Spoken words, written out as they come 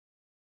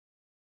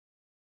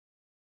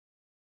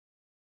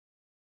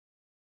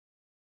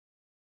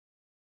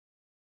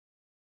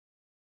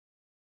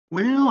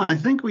Well, I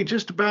think we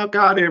just about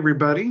got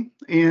everybody,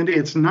 and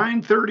it's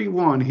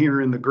 9:31 here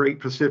in the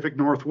Great Pacific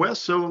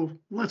Northwest, so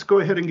let's go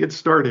ahead and get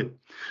started.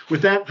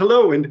 With that,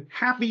 hello and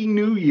Happy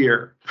New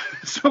Year.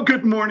 So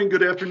good morning,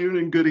 good afternoon,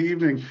 and good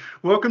evening.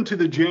 Welcome to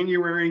the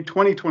January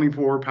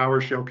 2024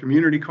 PowerShell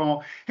Community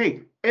Call.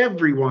 Hey,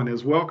 everyone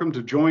is welcome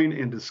to join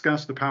and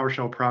discuss the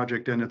PowerShell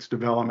project and its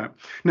development.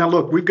 Now,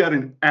 look, we've got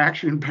an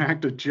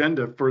action-packed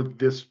agenda for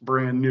this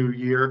brand new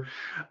year.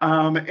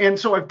 And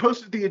so I've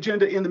posted the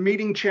agenda in the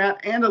meeting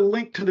chat and a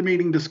link to the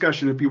meeting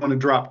discussion if you want to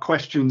drop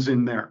questions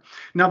in there.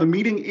 Now, the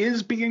meeting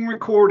is being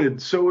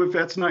recorded, so if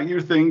that's not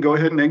your thing, go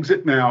ahead and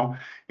exit now.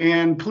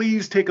 And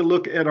please take a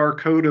look at our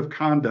code of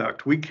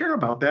conduct. We care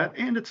about that,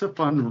 and it's a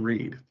fun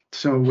read.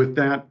 So with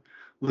that,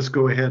 let's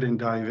go ahead and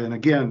dive in.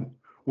 Again,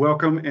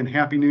 welcome and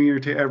Happy New Year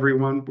to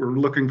everyone. We're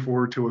looking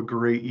forward to a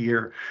great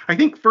year. I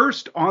think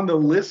first on the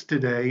list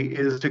today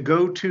is to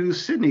go to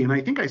Sydney, and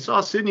I think I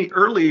saw Sydney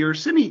earlier.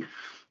 Sydney,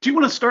 do you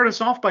want to start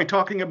us off by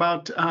talking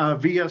about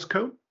VS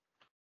Code?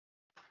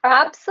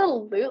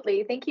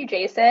 Absolutely. Thank you,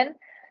 Jason.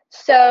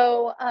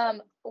 So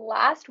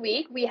last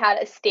week, we had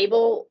a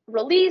stable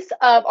release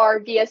of our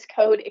VS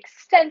Code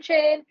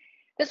extension.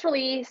 This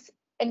release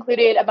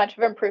included a bunch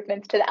of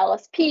improvements to the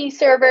LSP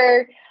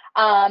server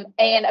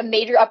and a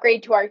major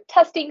upgrade to our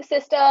testing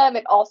system.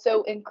 It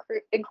also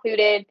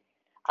included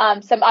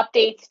some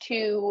updates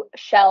to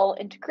shell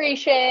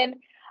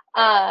integration.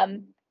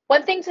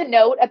 One thing to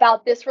note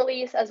about this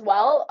release as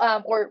well,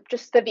 or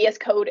just the VS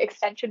Code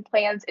extension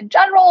plans in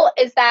general,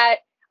 is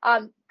that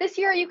this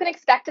year you can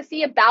expect to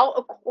see about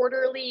a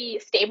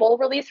quarterly stable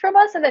release from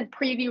us and then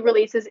preview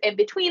releases in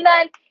between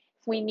then.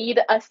 If we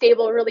need a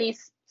stable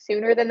release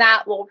sooner than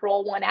that, we'll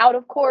roll one out,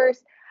 of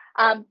course.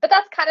 But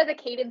that's kind of the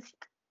cadence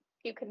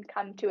you can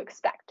come to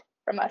expect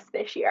from us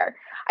this year.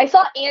 I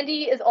saw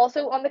Andy is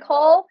also on the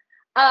call.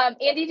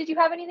 Andy, did you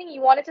have anything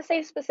you wanted to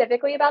say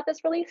specifically about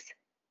this release?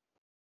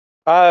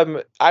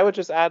 I would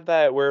just add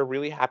that we're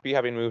really happy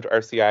having moved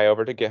our CI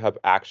over to GitHub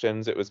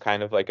Actions. It was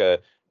kind of like a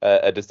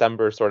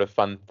December sort of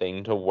fun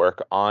thing to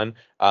work on.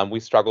 We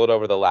struggled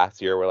over the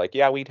last year. We're like,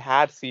 yeah, we'd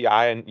had CI,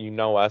 and you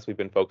know us, we've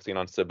been focusing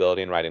on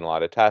stability and writing a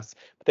lot of tests,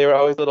 but they were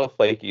always a little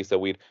flaky. So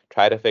we'd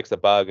try to fix a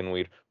bug and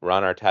we'd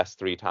run our tests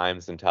 3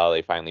 times until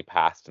they finally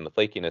passed and the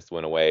flakiness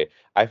went away.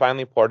 I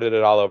finally ported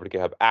it all over to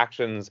GitHub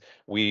Actions.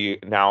 We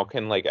now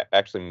can like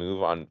actually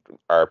move on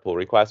our pull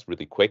requests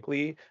really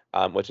quickly,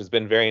 which has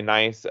been very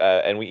nice.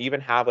 And we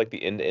even have like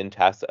the end-to-end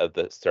tests of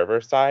the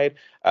server side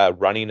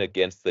running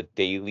against the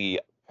daily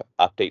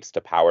updates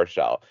to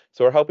PowerShell.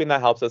 So we're hoping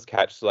that helps us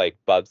catch like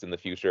bugs in the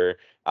future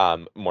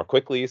more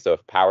quickly. So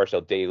if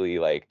PowerShell daily,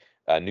 like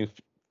a new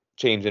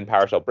change in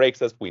PowerShell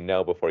breaks us, we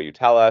know before you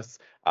tell us,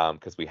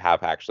 because we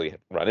have actually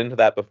run into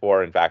that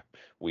before. In fact,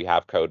 we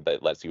have code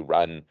that lets you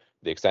run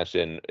the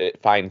extension.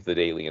 It finds the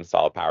daily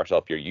install of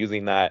PowerShell if you're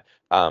using that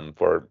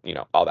for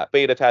all that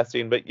beta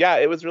testing. But yeah,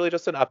 it was really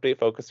just an update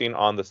focusing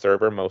on the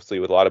server mostly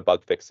with a lot of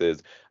bug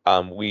fixes.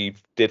 We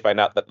did find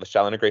out that the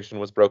shell integration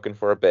was broken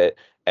for a bit,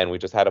 and we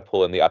just had to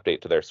pull in the update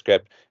to their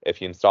script.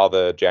 If you install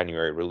the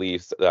January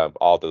release,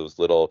 all those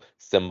little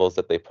symbols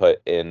that they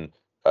put in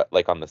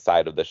like on the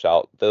side of the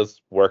shell,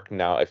 those work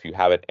now. If you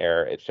have an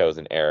error, it shows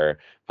an error,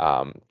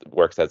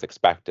 works as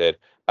expected.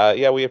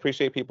 Yeah, we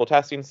appreciate people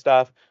testing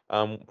stuff.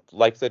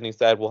 Like Sydney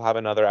said, we'll have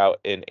another out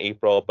in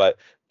April, but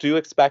do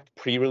expect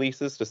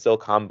pre-releases to still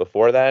come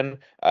before then.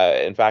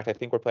 In fact, I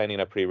think we're planning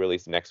a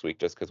pre-release next week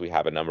just because we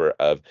have a number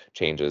of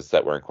changes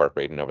that we're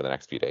incorporating over the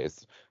next few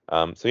days.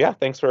 So yeah,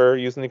 thanks for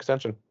using the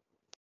extension.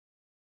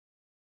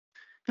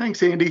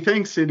 Thanks, Andy.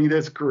 Thanks, Sydney.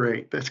 That's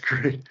great. That's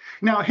great.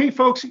 Now, hey,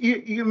 folks,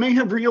 you may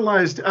have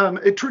realized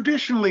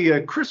traditionally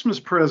a Christmas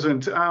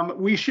present,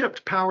 we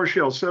shipped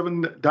PowerShell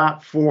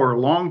 7.4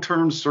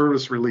 long-term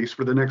service release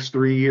for the next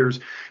 3 years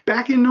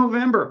back in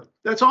November.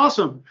 That's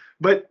awesome.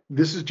 But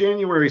this is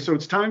January, so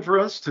it's time for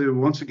us to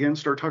once again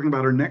start talking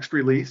about our next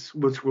release,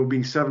 which will be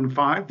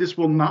 7.5. This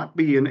will not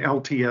be an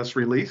LTS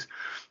release.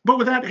 But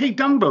with that, hey,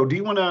 Dungbo, do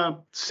you want to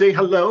say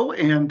hello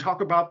and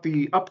talk about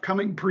the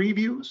upcoming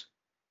previews?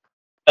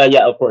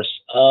 Yeah, of course.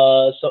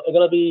 So it's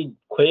gonna be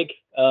quick.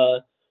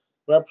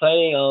 We're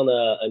planning on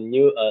a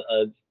new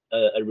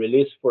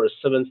release for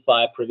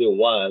 7.5 preview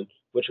 1,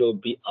 which will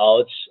be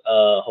out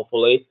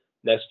hopefully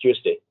next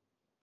Tuesday.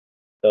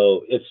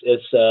 So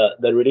it's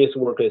the release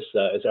work is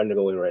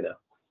undergoing right now.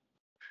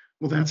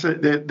 Well,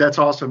 that's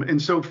awesome.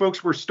 And so,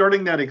 folks, we're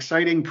starting that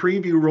exciting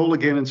preview roll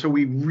again, and so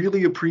we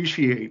really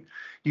appreciate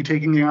you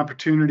taking the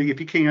opportunity, if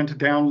you can, to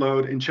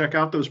download and check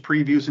out those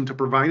previews and to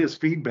provide us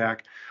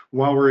feedback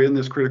while we're in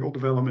this critical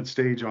development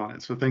stage on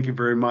it. So thank you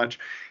very much.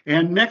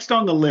 And next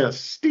on the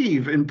list,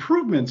 Steve,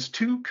 improvements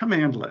to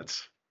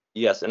commandlets.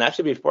 Yes, and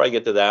actually before I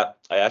get to that,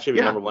 I actually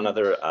remember one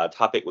other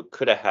topic we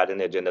could have had in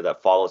the agenda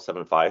that follows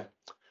 7.5.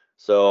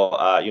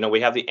 So,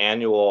 we have the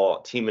annual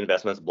team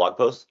investments blog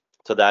post.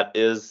 So that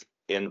is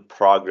in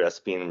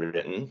progress being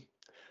written.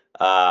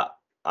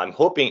 I'm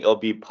hoping it'll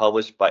be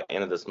published by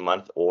end of this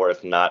month, or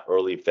if not,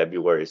 early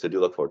February. So do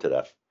look forward to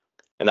that.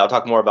 And I'll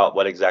talk more about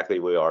what exactly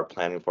we are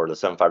planning for the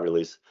 7.5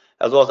 release,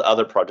 as well as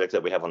other projects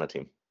that we have on the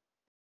team.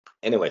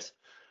 Anyways,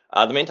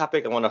 the main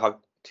topic I want to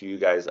talk to you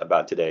guys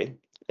about today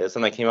is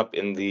something that came up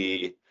in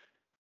the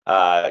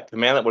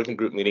Commandlet Working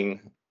Group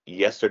meeting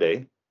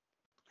yesterday.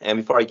 And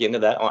before I get into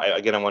that,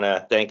 I want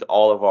to thank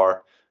all of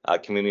our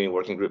community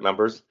working group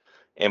members.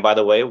 And by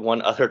the way,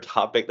 one other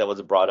topic that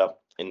was brought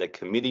up in the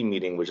committee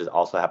meeting, which has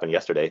also happened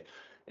yesterday,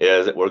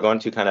 is we're going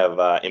to kind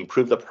of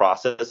improve the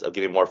process of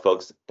getting more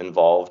folks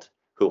involved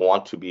who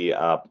want to be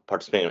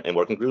participating in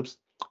working groups.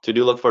 To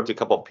do look forward to a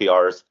couple of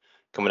PRs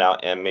coming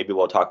out, and maybe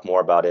we'll talk more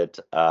about it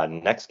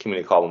next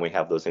community call when we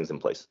have those things in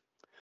place.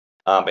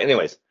 But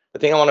anyways, the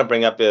thing I want to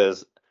bring up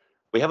is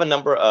we have a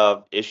number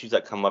of issues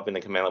that come up in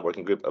the commandlet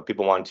working group of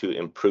people wanting to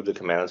improve the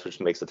commandlets, which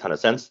makes a ton of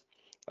sense.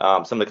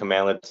 Some of the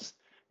commandlets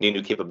need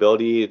new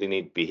capability, they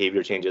need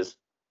behavior changes.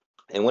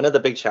 And one of the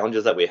big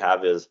challenges that we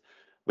have is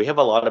we have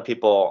a lot of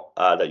people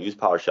that use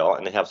PowerShell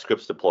and they have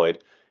scripts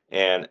deployed,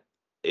 and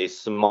a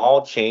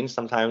small change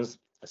sometimes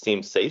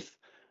seems safe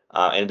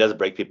and it doesn't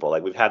break people.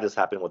 Like we've had this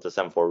happen with the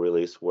 7.4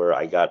 release where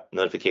I got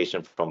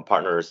notification from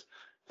partners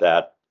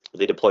that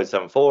they deployed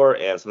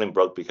 7.4 and something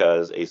broke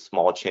because a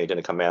small change in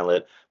a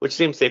commandlet, which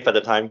seemed safe at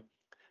the time,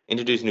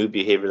 introduced new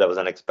behavior that was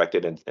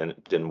unexpected and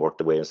it didn't work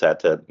the way it's had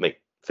to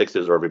make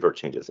fixes or revert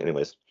changes.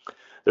 Anyways,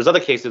 there's other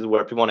cases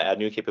where people want to add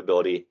new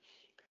capability,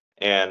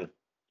 and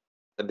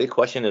the big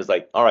question is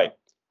like, all right,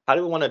 how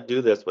do we want to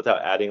do this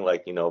without adding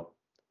like,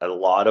 a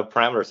lot of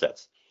parameter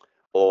sets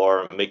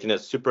or making it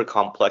super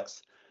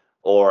complex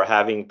or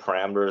having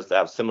parameters that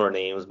have similar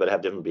names but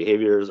have different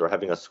behaviors or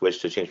having a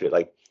switch to change it?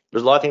 Like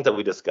there's a lot of things that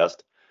we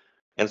discussed.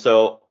 And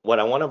so what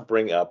I want to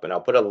bring up, and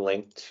I'll put a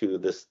link to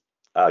this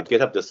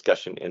GitHub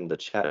discussion in the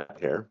chat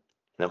here,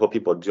 and I hope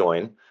people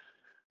join.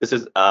 This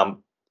is,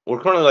 we're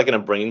currently like in a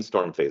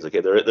brainstorm phase. Okay,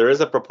 there is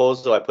a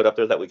proposal I put up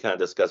there that we kind of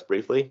discussed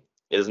briefly.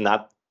 It is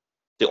not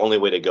the only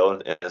way to go,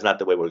 and it's not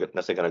the way we're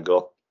necessarily going to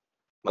go.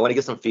 I want to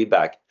get some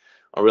feedback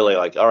on really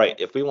like, all right,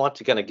 if we want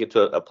to kind of get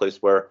to a place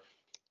where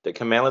the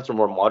commandlets are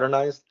more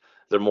modernized,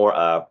 they're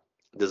more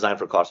designed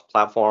for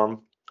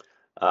cross-platform.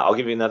 I'll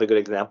give you another good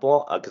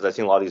example because I've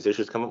seen a lot of these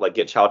issues come up, like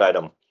get child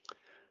item.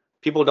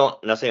 People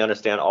don't necessarily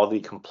understand all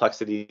the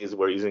complexities.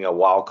 We're using a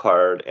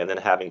wildcard and then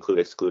have include,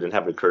 exclude, and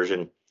have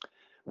recursion.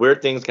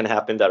 Weird things can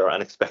happen that are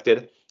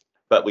unexpected,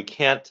 but we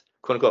can't,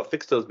 quote unquote,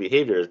 fix those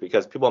behaviors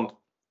because people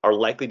are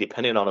likely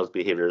dependent on those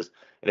behaviors.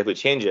 And if we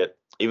change it,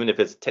 even if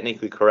it's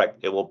technically correct,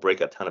 it will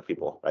break a ton of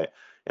people, right?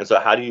 And so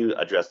how do you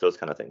address those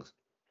kind of things?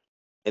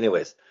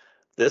 Anyways,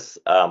 this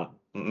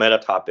meta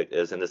topic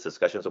is in this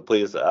discussion. So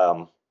please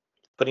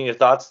put in your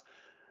thoughts,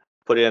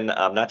 put in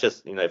not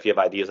just, if you have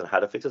ideas on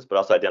how to fix this, but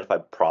also identify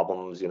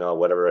problems,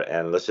 whatever,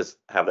 and let's just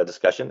have that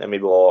discussion and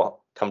maybe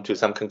we'll come to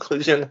some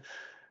conclusion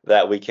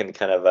that we can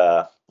kind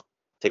of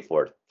take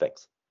forward.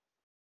 Thanks.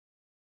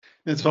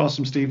 That's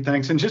awesome, Steve.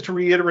 Thanks. And just to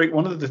reiterate,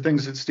 one of the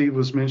things that Steve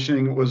was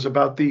mentioning was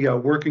about the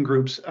working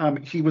groups.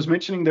 He was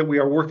mentioning that we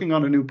are working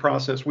on a new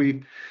process.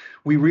 We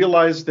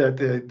realized that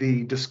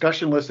the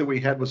discussion list that we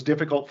had was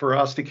difficult for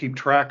us to keep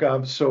track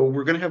of. So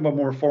we're going to have a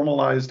more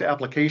formalized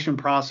application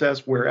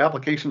process where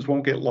applications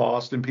won't get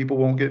lost and people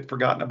won't get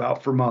forgotten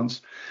about for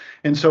months.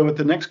 And so at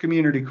the next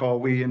community call,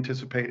 we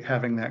anticipate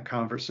having that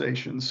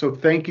conversation. So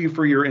thank you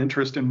for your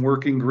interest in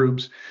working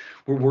groups.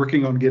 We're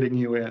working on getting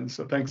you in.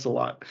 So thanks a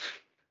lot.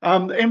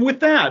 And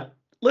with that,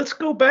 let's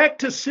go back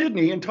to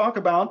Sydney and talk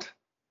about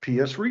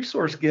PS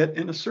Resource Get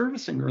in a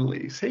servicing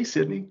release. Hey,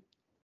 Sydney.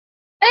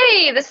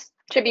 Hey, this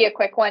should be a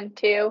quick one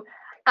too.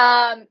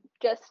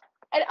 Just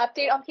an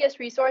update on PS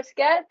Resource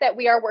Get that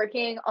we are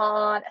working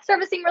on a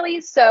servicing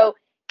release. So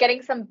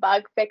getting some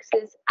bug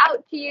fixes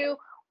out to you.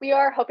 We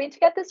are hoping to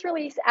get this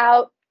release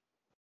out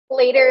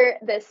later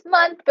this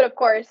month, but of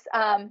course,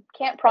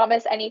 can't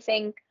promise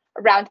anything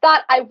around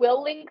that. I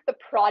will link the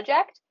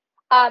project.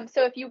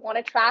 So if you want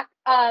to track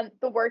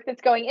the work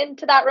that's going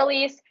into that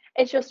release,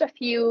 it's just a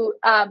few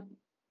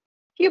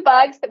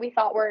bugs that we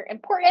thought were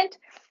important.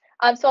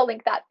 So I'll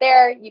link that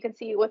there. You can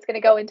see what's going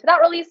to go into that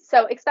release.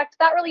 So expect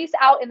that release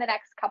out in the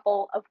next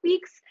couple of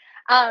weeks.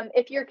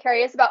 If you're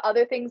curious about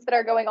other things that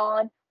are going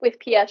on with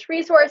PS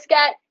Resource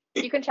Get,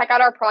 you can check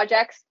out our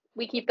projects.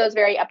 We keep those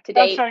very up to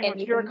date. And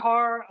with your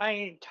car, I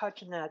ain't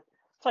touching that.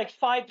 It's like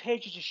 5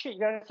 pages of shit.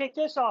 You got to take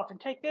this off and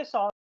take this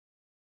off.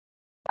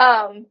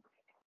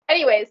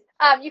 Anyways,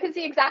 you can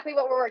see exactly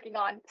what we're working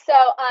on. So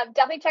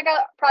definitely check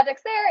out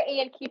projects there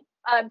and keep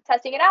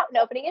testing it out and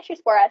opening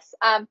issues for us.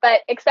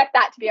 But expect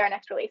that to be our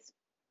next release.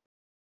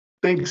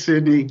 Thanks,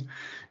 Sydney.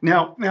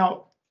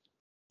 Now,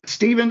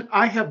 Stephen,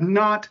 I have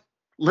not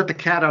let the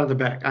cat out of the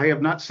bag. I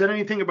have not said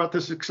anything about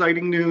this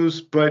exciting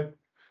news, but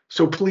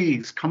so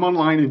please come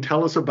online and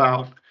tell us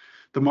about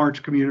the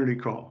March community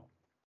call.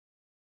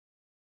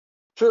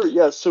 Sure,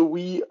 yeah. So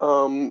we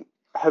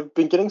have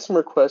been getting some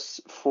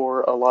requests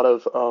for a lot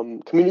of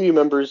community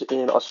members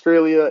in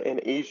Australia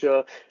and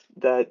Asia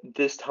that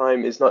this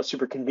time is not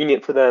super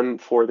convenient for them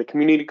for the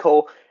community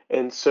call.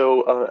 And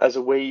so as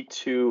a way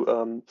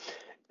to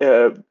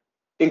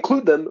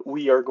include them,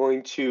 we are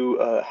going to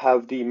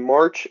have the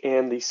March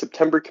and the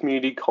September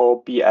community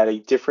call be at a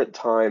different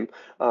time.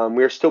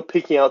 We are still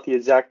picking out the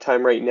exact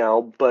time right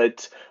now,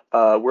 but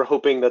we're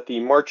hoping that the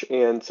March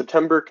and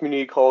September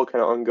community call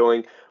kind of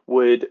ongoing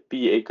would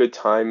be a good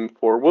time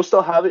for, we'll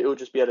still have it, it will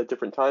just be at a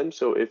different time.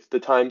 So if the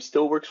time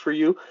still works for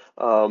you,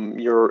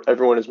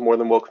 everyone is more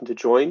than welcome to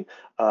join.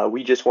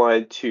 We just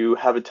wanted to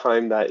have a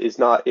time that is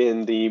not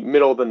in the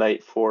middle of the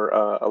night for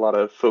a lot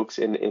of folks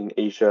in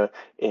Asia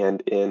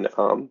and in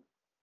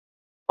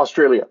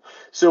Australia.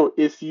 So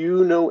if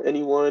you know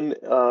anyone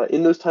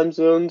in those time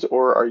zones,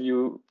 or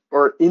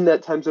in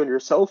that time zone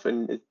yourself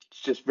and it's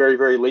just very,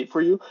 very late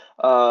for you,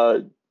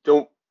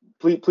 don't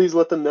please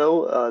let them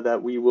know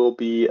that we will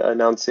be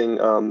announcing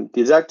the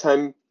exact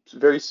time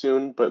very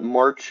soon, but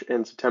March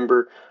and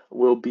September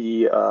will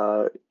be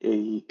a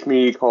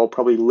community call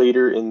probably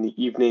later in the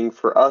evening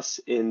for us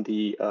in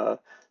the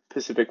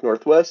Pacific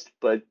Northwest.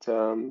 But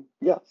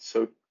yeah,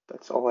 so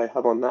that's all I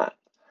have on that.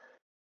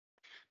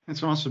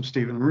 That's awesome,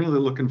 Stephen. I'm really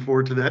looking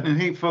forward to that. And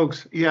hey,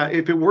 folks, yeah,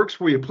 if it works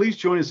for you, please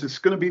join us. It's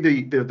going to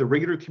be the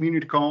regular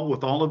community call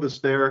with all of us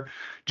there,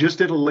 just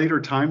at a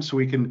later time, so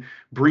we can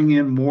bring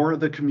in more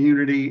of the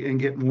community and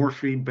get more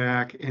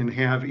feedback and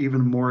have even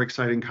more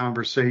exciting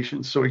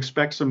conversations. So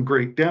expect some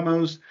great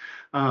demos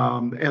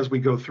as we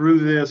go through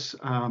this,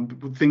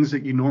 things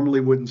that you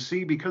normally wouldn't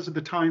see because of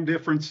the time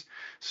difference.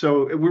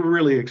 So we're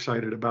really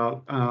excited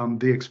about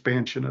the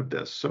expansion of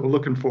this. So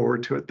looking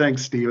forward to it.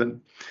 Thanks,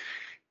 Stephen.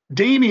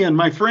 Damien,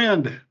 my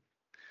friend,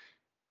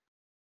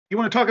 you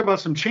want to talk about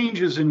some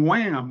changes in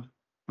WAM?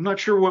 I'm not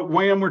sure what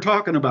WAM we're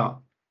talking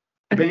about.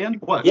 Van,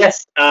 what?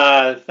 Yes,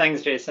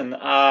 thanks, Jason.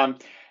 I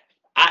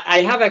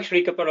have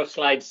actually a couple of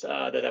slides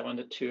that I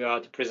wanted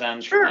to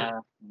present.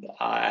 Sure.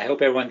 I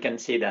hope everyone can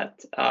see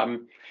that.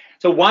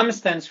 So WAM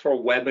stands for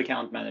Web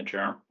Account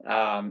Manager.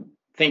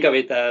 Think of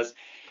it as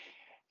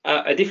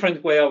a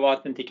different way of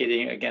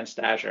authenticating against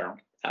Azure.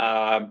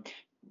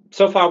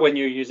 So far, when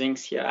you're using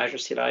Azure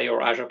CLI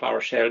or Azure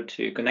PowerShell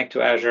to connect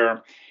to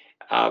Azure,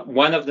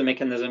 one of the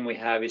mechanisms we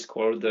have is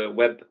called the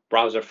web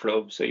browser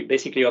flow. So you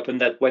basically open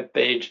that web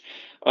page,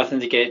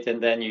 authenticate,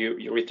 and then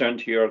you return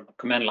to your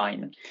command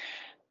line.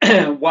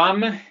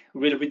 WAM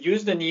will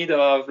reduce the need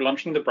of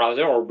launching the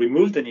browser or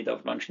remove the need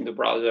of launching the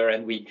browser,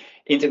 and we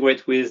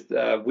integrate with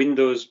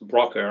Windows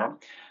broker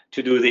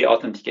to do the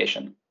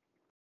authentication.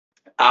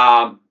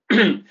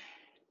 The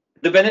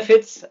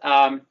benefits,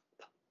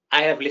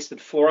 I have listed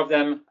 4 of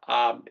them.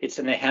 It's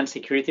an enhanced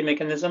security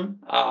mechanism.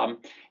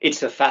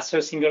 It's a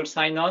faster single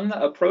sign-on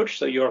approach.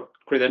 So your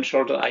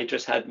credentials, I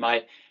just had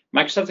my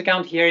Microsoft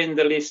account here in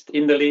the list,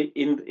 in the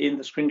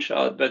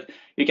screenshot, but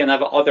you can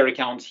have other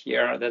accounts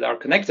here that are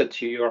connected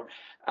to your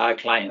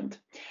client.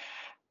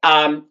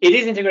 It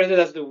is integrated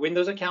as the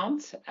Windows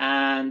account,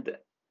 and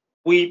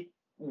we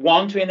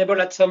want to enable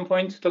at some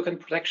point token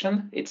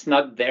protection. It's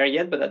not there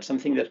yet, but that's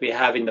something that we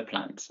have in the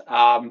plans.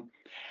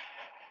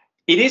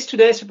 It is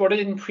today supported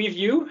in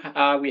preview.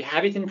 We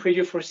have it in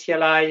preview for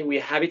CLI. We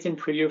have it in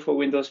preview for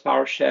Windows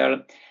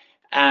PowerShell.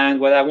 And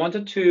what I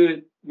wanted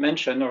to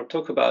mention or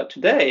talk about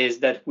today is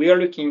that we are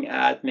looking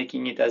at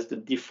making it as the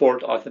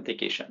default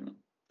authentication.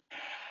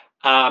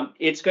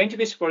 It's going to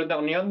be supported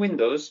only on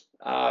Windows.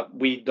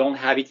 We don't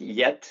have it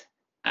yet,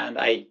 and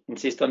I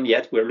insist on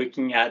yet. We're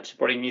looking at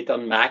supporting it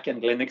on Mac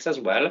and Linux as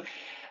well.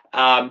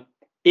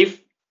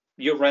 If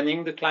you're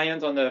running the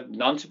client on a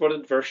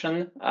non-supported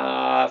version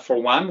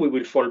for WAM, we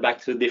will fall back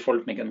to the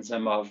default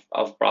mechanism of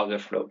browser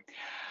flow.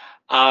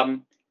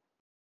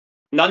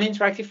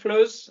 Non-interactive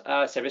flows,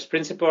 service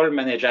principal,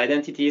 manage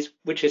identities,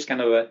 which is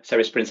kind of a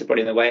service principal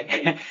in a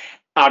way,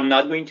 are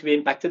not going to be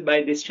impacted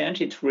by this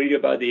change. It's really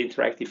about the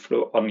interactive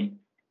flow only.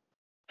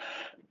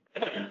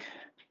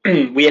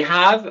 We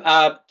have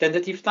a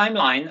tentative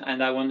timeline,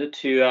 and I wanted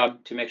to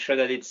make sure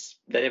that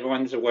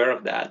everyone is aware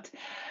of that.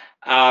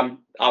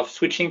 Of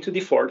switching to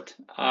default.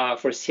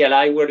 For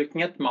CLI, we're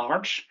looking at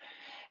March,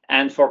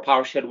 and for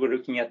PowerShell, we're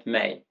looking at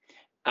May.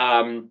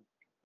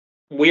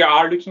 We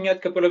are looking at a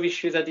couple of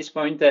issues at this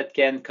point that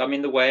can come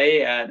in the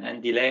way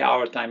and delay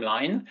our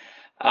timeline,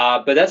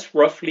 but that's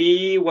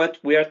roughly what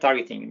we are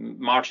targeting,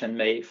 March and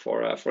May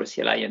for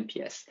CLI and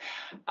PS.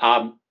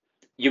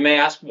 You may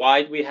ask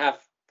why we have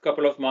a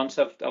couple of months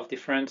of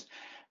difference.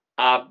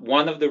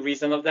 One of the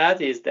reasons of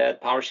that is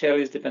that PowerShell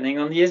is depending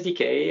on the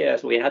SDK,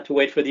 so we had to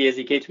wait for the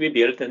SDK to be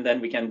built, and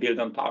then we can build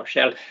on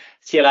PowerShell.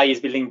 CLI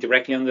is building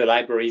directly on the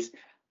libraries.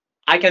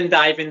 I can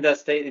dive in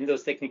those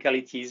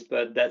technicalities,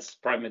 but that's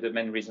probably the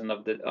main reason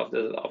of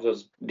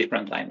those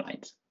different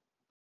timelines.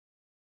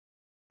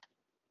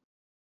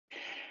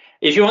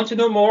 If you want to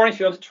know more, if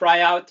you want to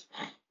try out,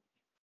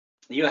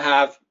 you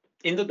have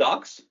in the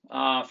docs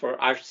for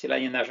Azure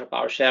CLI and Azure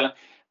PowerShell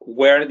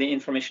where the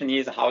information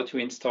is, how to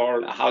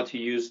install, how to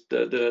use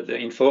the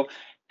info,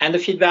 and the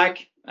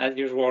feedback, as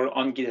usual,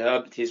 on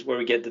GitHub. It is where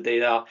we get the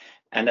data,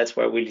 and that's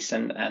where we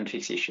listen and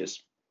fix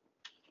issues.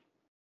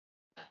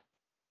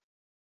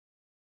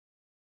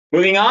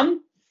 Moving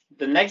on,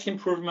 the next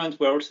improvement,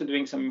 we're also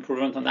doing some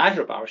improvement on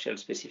Azure PowerShell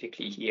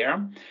specifically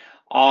here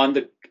on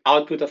the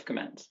output of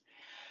commands.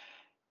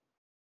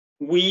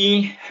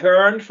 We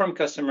heard from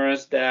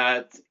customers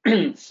that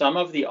some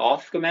of the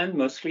auth command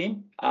mostly,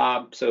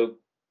 so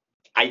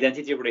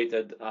identity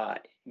related,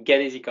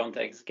 get easy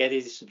context, get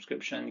easy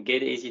subscription,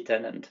 get easy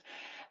tenant.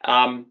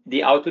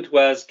 The output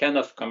was kind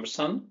of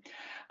cumbersome.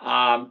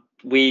 Customer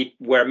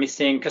were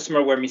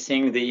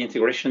missing the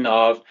integration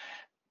of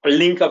a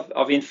link of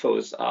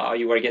infos.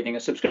 You were getting a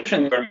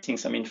subscription, you were missing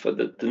some info.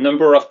 The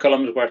number of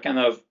columns were kind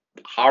of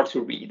hard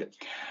to read.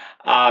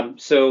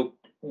 So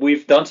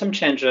we've done some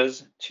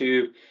changes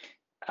to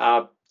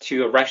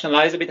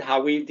rationalize a bit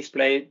how we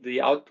display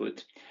the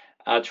output.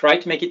 Try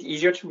to make it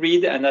easier to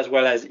read and as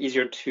well as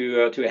easier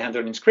to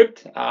handle in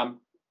script.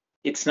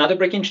 It's not a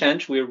breaking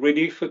change. We're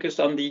really focused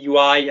on the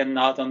UI and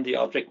not on the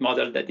object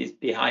model that is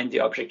behind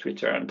the object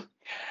returned.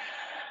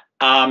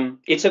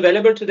 It's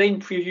available today in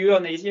preview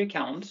on AZ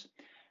account,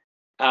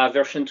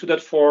 version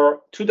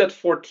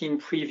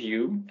 2.14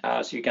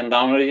 preview, so you can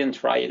download it and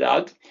try it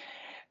out.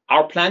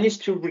 Our plan is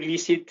to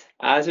release it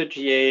as a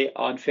GA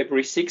on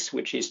February 6th,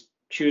 which is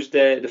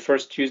Tuesday, the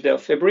first Tuesday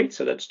of February,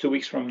 so that's 2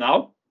 weeks from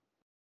now.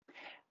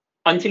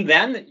 Until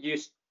then, you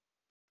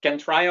can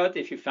try out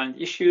if you find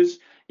issues.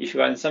 If you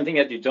find something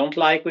that you don't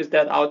like with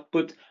that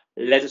output,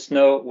 let us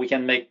know. We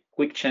can make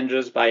quick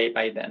changes by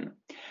then.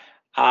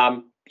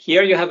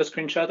 Here you have a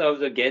screenshot of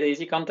the Get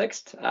AZ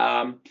context.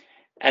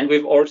 And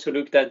we've also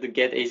looked at the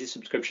Get AZ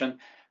subscription.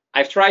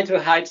 I've tried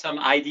to hide some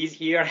IDs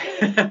here,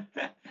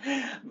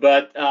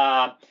 but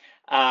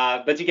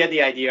you get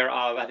the idea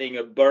of having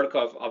a bulk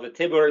of a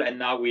table, and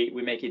now we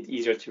make it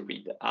easier to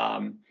read.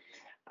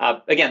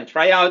 Again,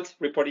 try out,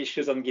 report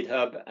issues on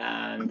GitHub,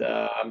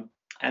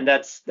 and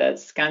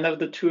that's kind of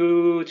the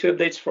two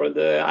updates for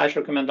the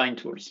Azure command line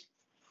tools.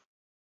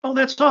 Oh,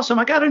 that's awesome.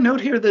 I got a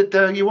note here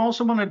that you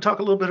also want to talk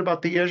a little bit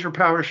about the Azure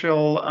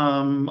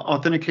PowerShell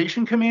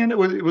authentication command.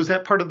 Was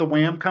that part of the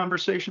WAM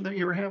conversation that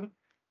you were having?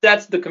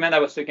 That's the command I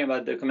was talking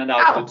about, the command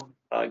output,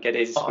 get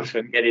AZ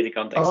subscription, get AZ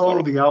context.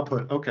 Oh, the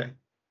output. Okay.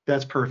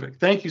 That's perfect.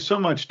 Thank you so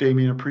much,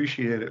 Damien.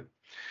 Appreciate it.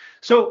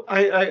 So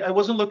I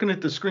wasn't looking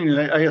at the screen,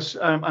 and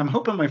I'm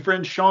hoping my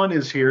friend Sean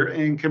is here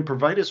and can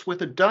provide us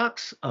with a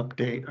docs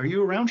update. Are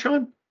you around,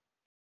 Sean?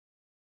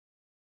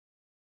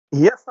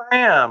 Yes, I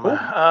am.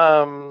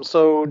 Cool.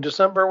 So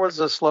December was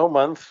a slow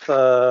month.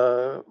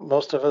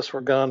 Most of us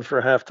were gone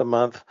for half the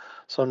month,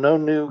 so no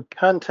new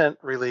content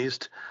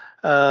released.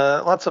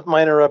 Lots of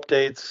minor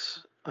updates,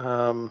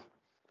 and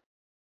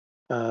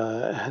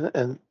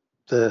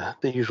the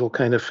usual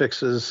kind of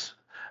fixes.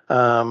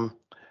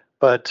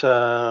 But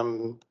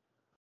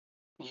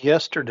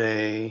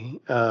yesterday,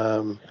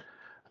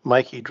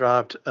 Mikey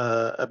dropped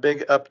a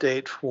big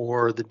update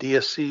for the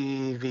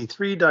DSC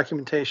v3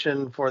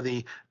 documentation for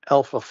the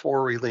Alpha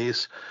 4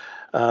 release.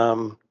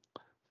 I'll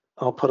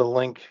put a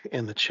link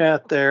in the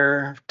chat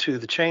there to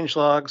the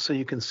changelog so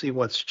you can see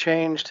what's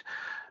changed.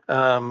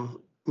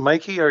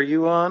 Mikey, are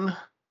you on?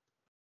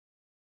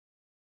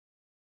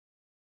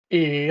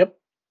 Yep.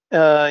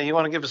 You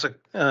want to give us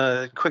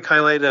a quick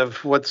highlight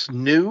of what's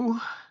new?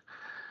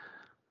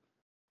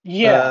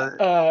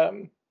 Yeah,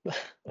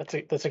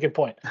 that's a good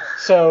point.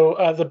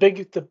 So the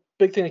big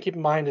thing to keep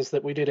in mind is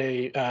that we did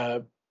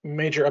a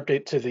major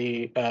update to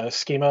the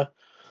schema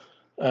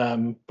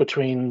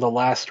between the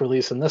last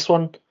release and this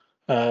one.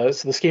 So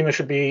the schema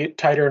should be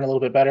tighter and a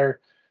little bit better,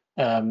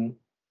 and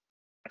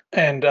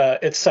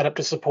it's set up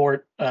to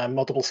support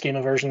multiple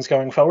schema versions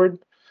going forward.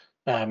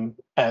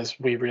 As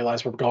we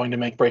realize we're going to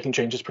make breaking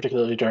changes,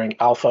 particularly during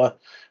alpha,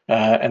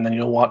 and then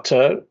you'll want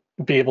to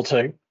be able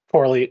to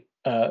correlate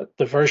the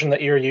version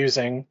that you're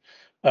using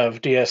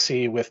of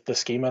DSC with the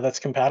schema that's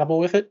compatible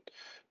with it.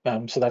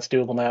 So that's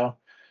doable now.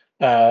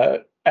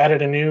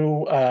 Added a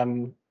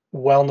new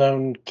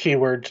well-known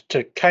keyword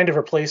to kind of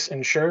replace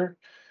ensure.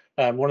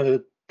 One of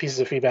the pieces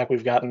of feedback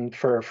we've gotten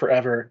for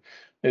forever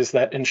is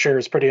that ensure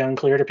is pretty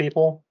unclear to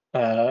people.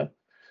 And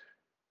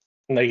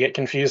they get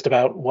confused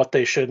about what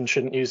they should and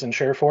shouldn't use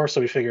ensure for.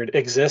 So we figured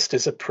exist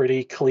is a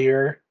pretty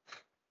clear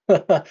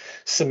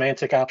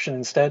semantic option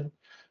instead.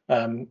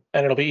 And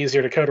it'll be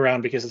easier to code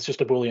around because it's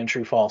just a Boolean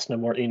true false, no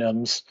more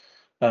enums,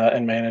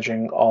 and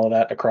managing all of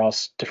that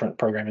across different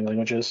programming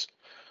languages.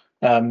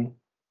 A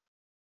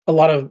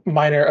lot of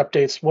minor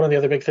updates. One of the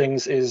other big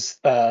things is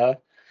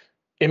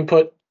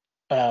input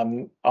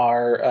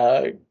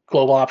our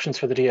global options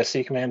for the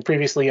DSC command.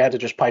 Previously, you had to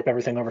just pipe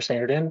everything over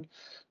standard in.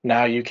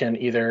 Now you can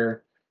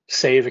either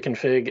save a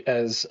config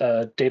as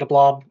a data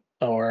blob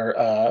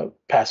or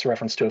pass a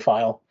reference to a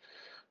file.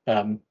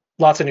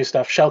 Lots of new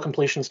stuff. Shell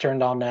completion's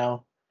turned on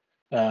now.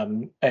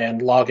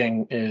 And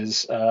logging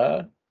is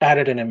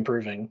added and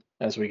improving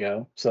as we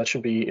go. So that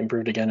should be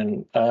improved again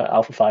in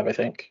Alpha 5, I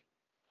think.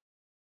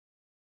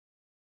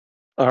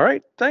 All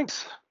right,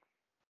 thanks.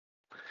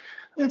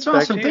 That's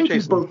awesome. Thank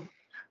you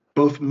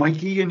both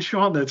Mikey and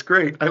Sean. That's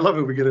great. I love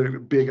it. We get a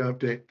big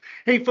update.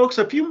 Hey, folks,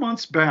 a few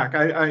months back,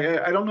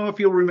 I don't know if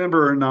you'll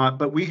remember or not,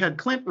 but we had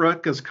Clint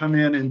Rutkus come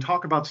in and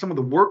talk about some of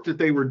the work that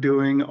they were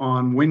doing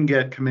on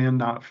winget command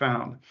not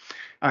found.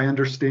 I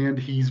understand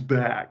he's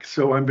back,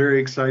 so I'm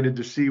very excited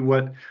to see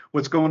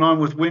what's going on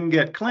with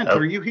winget. Clint,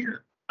 are you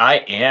here? I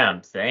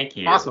am. Thank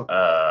you. Awesome.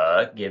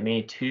 Give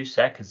me 2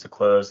 seconds to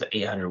close the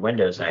 800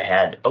 windows I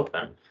had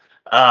open.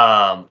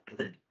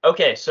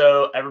 Okay,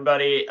 so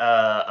everybody,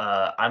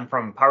 I'm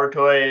from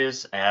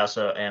PowerToys. I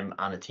also am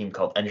on a team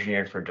called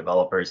Engineered for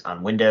Developers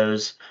on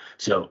Windows.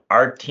 So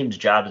our team's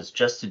job is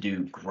just to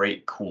do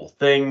great, cool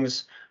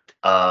things,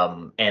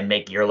 and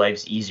make your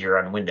lives easier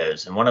on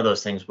Windows. And one of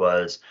those things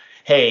was,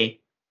 hey,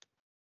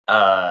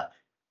 I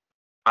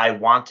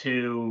want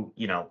to,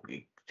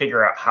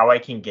 figure out how I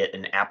can get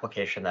an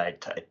application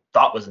that I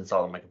thought was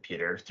installed on my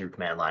computer through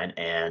command line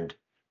and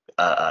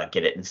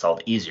get it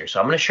installed easier. So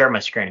I'm going to share my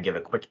screen and give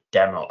a quick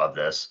demo of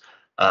this.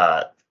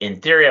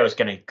 In theory, I was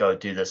going to go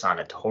do this on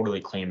a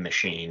totally clean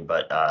machine,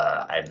 but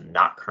I'm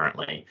not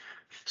currently.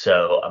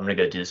 So I'm going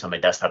to go do this on my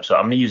desktop. So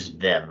I'm going to use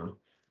Vim.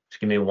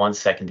 Just give me 1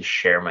 second to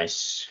share my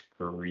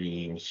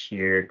screen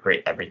here.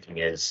 Great, everything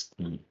is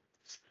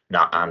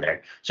not on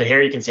there. So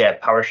here you can see I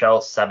have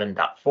PowerShell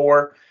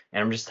 7.4,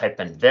 and I'm just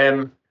typing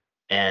Vim,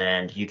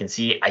 and you can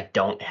see I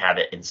don't have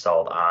it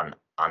installed on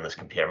this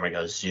computer. I'm going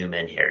to go zoom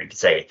in here. You can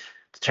say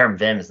the term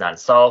Vim is not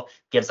installed.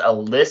 Gives a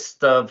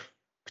list of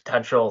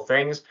potential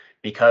things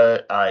because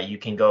you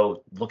can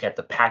go look at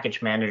the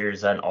package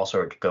managers and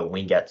also go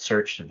winget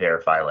search to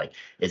verify, like,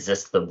 is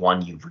this the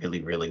one you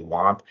really, really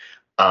want?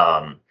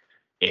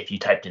 If you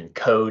typed in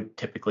code,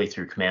 typically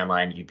through command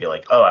line, you'd be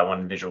like, oh, I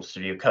want Visual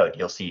Studio Code.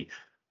 You'll see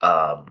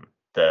the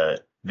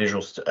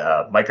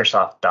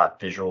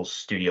Microsoft.Visual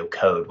Studio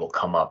Code will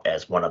come up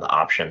as one of the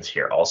options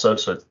here also.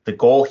 So the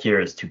goal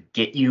here is to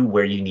get you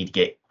where you need to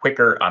get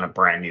quicker on a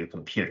brand new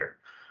computer.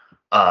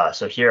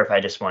 So here, if I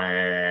just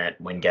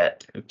went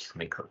winget, let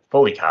me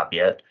fully copy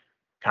it,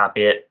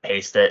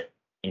 paste it,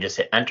 and just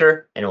hit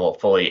enter, and it will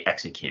fully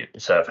execute.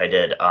 So if I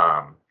did,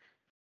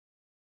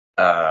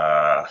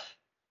 trying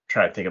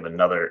to think of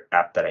another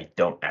app that I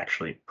don't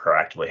actually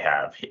proactively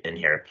have in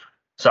here.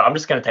 So I'm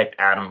just going to type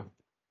Atom.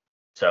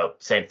 So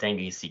same thing,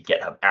 you see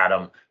GitHub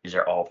Atom. These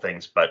are all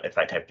things, but if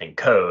I type in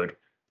code,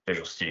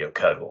 Visual Studio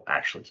Code will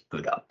actually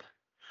boot up.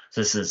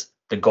 So this is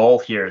the goal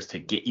here, is to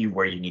get you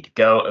where you need to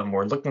go. And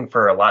we're looking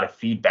for a lot of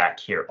feedback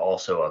here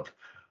also of,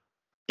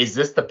 is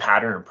this the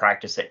pattern and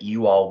practice that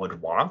you all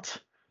would want?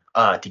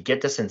 To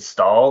get this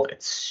installed,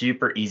 it's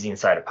super easy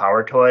inside of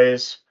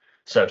PowerToys.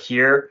 So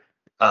here,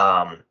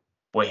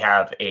 we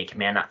have a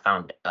command not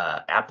found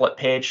applet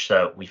page.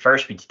 So we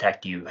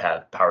detect you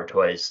have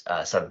PowerToys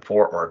 7.4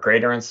 or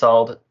greater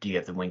installed. Do you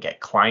have the winget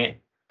client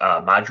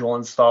module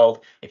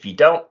installed? If you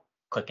don't,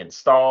 click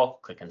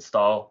install.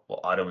 We'll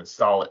auto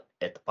install it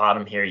at the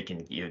bottom here. You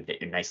get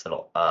your nice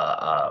little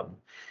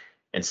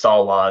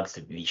install logs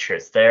to be sure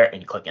it's there, and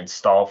you click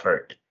install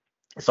for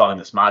installing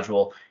this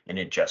module, and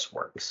it just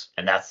works.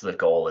 And that's the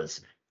goal,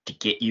 is to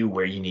get you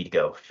where you need to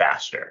go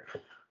faster.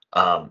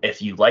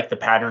 If you like the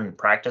pattern and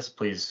practice,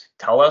 please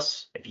tell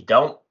us. If you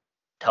don't,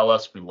 tell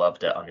us. We love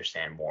to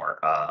understand more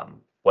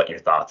what your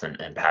thoughts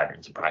and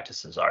patterns and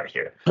practices are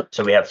here.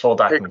 So we have full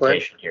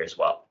documentation here as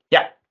well.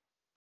 Yeah.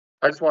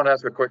 I just want to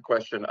ask a quick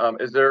question.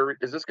 Is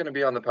this going to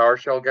be on the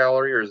PowerShell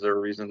gallery, or is there a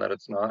reason that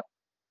it's not?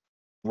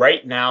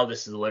 Right now,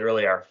 this is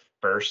literally our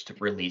first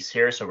release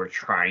here, so we're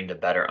trying to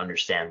better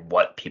understand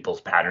what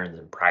people's patterns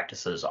and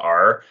practices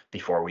are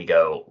before we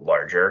go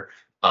larger.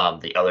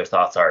 The other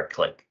thoughts are,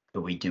 like,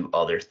 could we do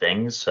other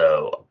things?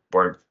 So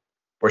we're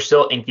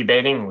still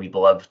incubating. We'd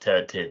love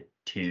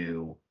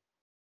to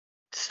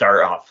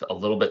start off a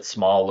little bit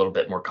small, a little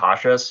bit more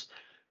cautious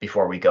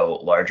before we go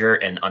larger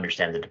and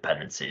understand the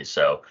dependencies.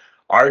 So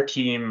our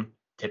team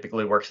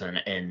typically works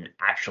in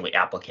actually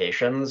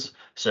applications.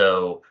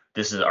 So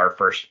this is our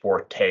first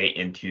forte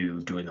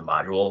into doing the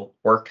module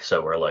work.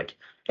 So we're like,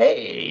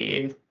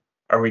 hey,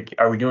 are we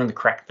doing the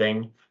correct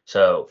thing?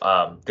 So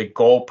the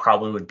goal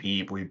probably would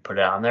be we put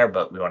it on there,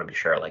 but we want to be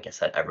sure, like I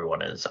said,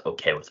 everyone is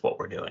okay with what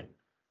we're doing.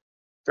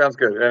 Sounds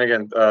good. And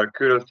again,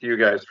 kudos to you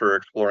guys for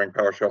exploring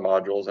PowerShell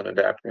modules and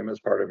adapting them as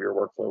part of your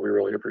workflow. We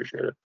really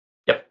appreciate it.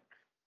 Yep.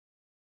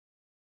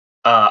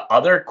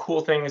 Other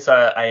cool things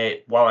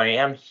while I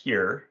am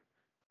here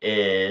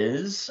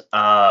is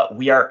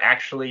we are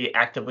actually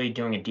actively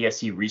doing a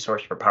DSC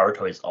resource for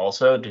PowerToys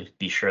also, to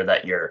be sure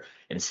that you're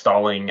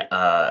installing,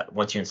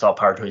 once you install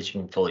PowerToys, you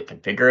can fully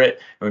configure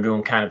it. And we're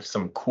doing kind of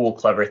some cool,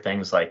 clever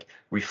things like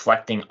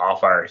reflecting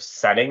off our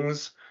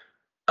settings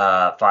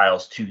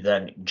files to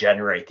then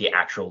generate the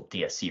actual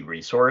DSC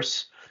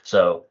resource.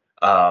 So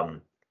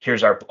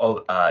here's our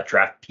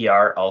draft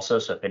PR also.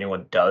 So if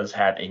anyone does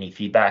have any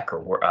feedback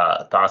or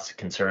thoughts,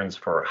 concerns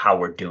for how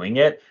we're doing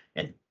it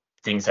and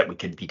things that we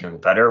could be doing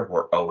better,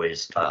 we're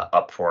always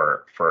up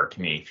for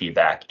community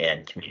feedback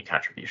and community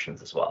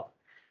contributions as well.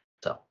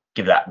 So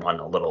give that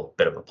one a little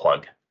bit of a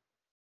plug.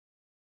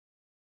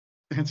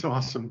 That's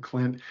awesome,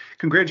 Clint.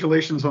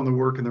 Congratulations on the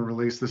work and the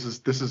release. This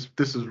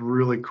is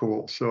really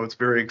cool. So it's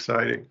very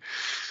exciting.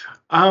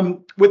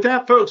 With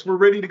that, folks, we're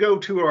ready to go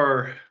to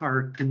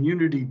our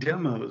community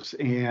demos.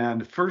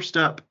 And first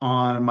up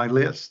on my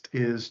list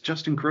is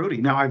Justin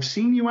Crody. Now, I've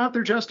seen you out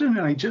there, Justin,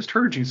 and I just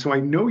heard you, so I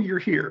know you're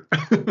here.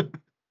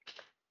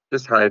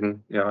 Just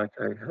hiding. You know,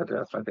 I had to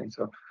ask my thing.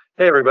 So,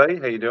 hey, everybody,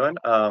 how you doing?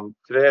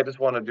 Today, I just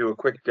want to do a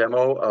quick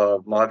demo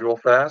of Module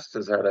Fast.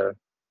 Is that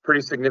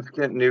pretty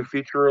significant new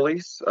feature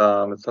release.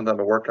 It's something I've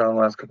been working on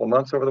the last couple of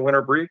months over the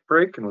winter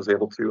break and was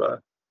able to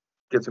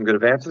get some good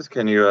advances.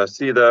 Can you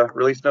see the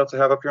release notes I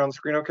have up here on the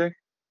screen okay?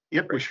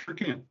 Yep, we sure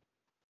can.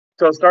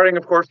 So starting,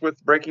 of course, with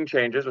breaking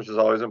changes, which is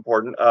always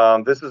important.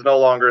 This is no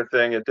longer a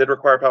thing. It did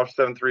require PowerShell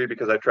 7.3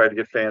 because I tried to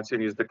get fancy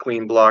and use the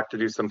clean block to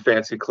do some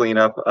fancy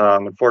cleanup.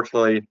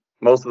 Unfortunately,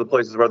 most of the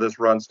places where this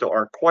runs still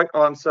aren't quite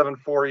on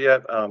 7.4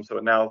 yet, so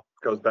it now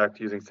goes back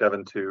to using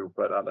 7.2,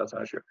 but that's not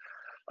an issue.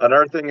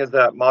 Another thing is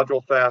that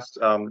Module Fast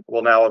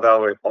will now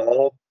evaluate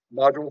all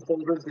module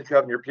folders that you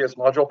have in your PS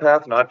module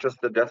path, not just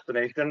the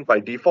destination by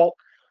default.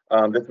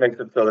 This makes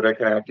it so that it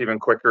can act even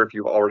quicker if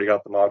you've already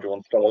got the module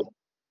installed.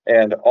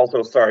 And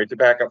also, sorry, to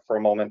back up for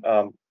a moment,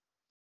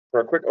 for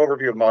a quick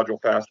overview of Module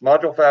Fast.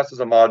 Module Fast is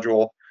a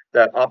module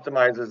that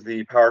optimizes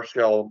the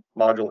PowerShell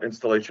module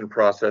installation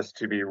process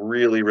to be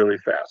really, really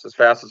fast as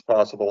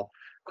possible,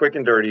 quick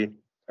and dirty,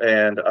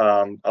 and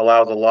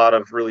allows a lot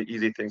of really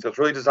easy things. So it's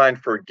really designed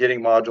for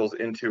getting modules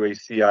into a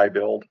CI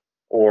build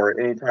or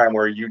any time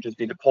where you just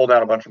need to pull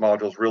down a bunch of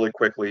modules really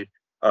quickly.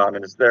 And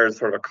it's there as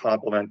sort of a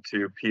complement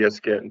to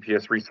PS-Git and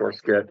PS Resource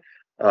Git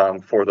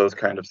for those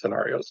kind of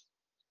scenarios.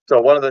 So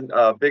one of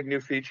the big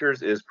new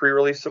features is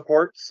pre-release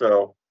support.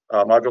 So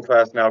Module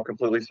Fast now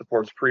completely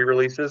supports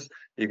pre-releases.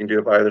 You can do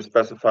it by either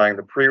specifying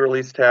the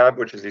pre-release tab,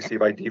 which as you see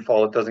by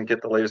default, it doesn't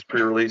get the latest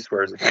pre-release,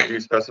 whereas if you do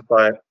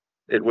specify it,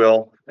 it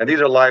will. And these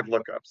are live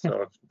lookups.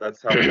 So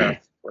that's how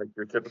fast like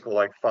your typical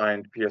like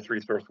find PS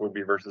resource would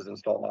be versus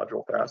install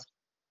Module Fast.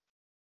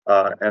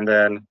 And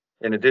then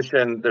in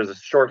addition, there's a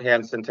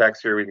shorthand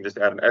syntax here. We can just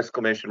add an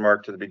exclamation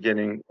mark to the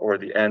beginning or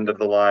the end of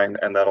the line,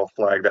 and that'll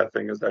flag that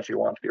thing as that you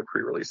want to be a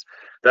pre-release.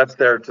 That's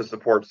there to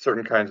support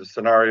certain kinds of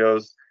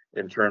scenarios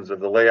in terms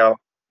of the layout.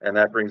 And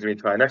that brings me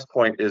to my next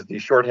point is the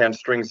shorthand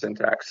string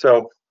syntax.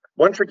 So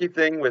one tricky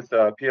thing with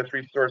PS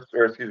Resource,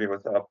 or excuse me,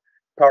 with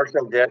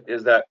PowerShell Get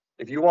is that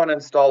if you want to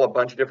install a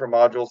bunch of different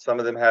modules, some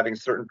of them having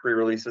certain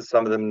pre-releases,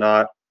 some of them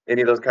not,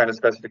 any of those kind of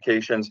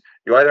specifications,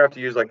 you either have to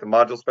use like the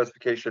module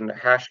specification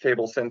hash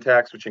table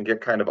syntax, which can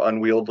get kind of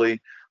unwieldy,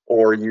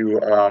 or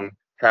you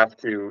have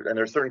to, and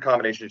there's certain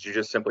combinations you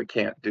just simply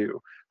can't do.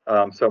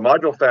 So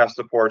Module Fast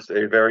supports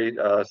a very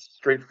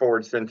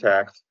straightforward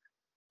syntax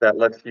that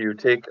lets you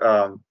take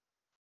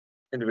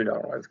individual, I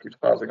don't know why this keeps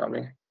pausing on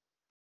me.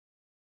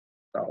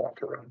 I don't want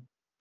to run.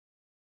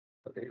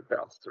 Let me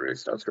bounce through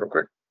these notes real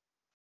quick.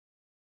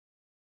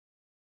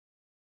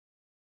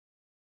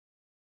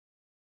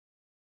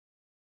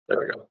 There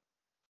we go.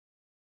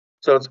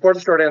 So it supports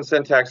a shorthand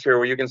syntax here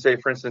where you can say,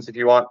 for instance, if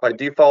you want by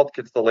default,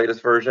 it's the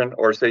latest version,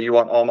 or say you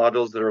want all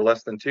modules that are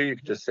less than 2, you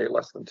can just say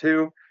less than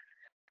 2.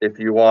 If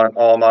you want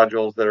all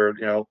modules that are,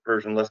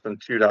 version less than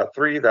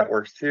 2.3, that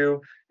works too.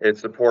 It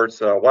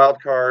supports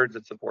wildcards.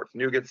 It supports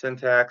NuGet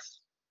syntax.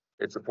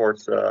 It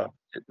supports,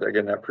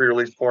 again, that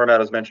pre-release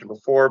format as mentioned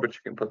before, but you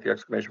can put the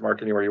exclamation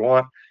mark anywhere you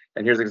want.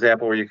 And here's an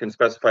example where you can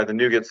specify the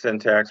NuGet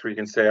syntax where you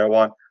can say, I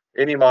want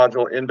any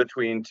module in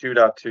between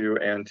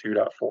 2.2 and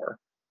 2.4.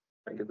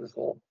 I get this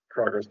little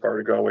progress bar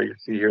to go away. You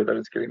see here that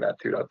it's getting that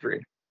 2.3.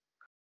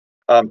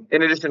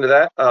 In addition to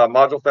that,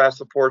 Module Fast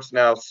supports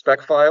now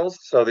spec files.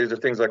 So these are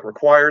things like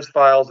requires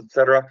files,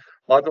 etc.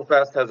 Module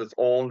Fast has its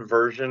own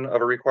version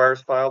of a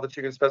requires file that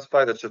you can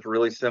specify. That's just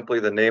really simply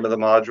the name of the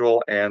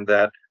module and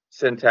that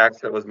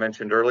syntax that was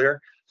mentioned earlier.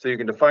 So you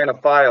can define a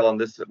file, and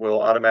this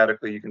will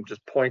automatically, you can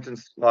just point in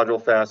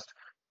Module Fast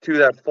to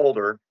that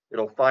folder.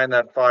 It'll find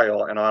that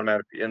file and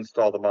automatically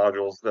install the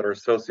modules that are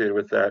associated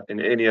with that in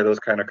any of those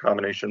kind of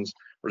combinations,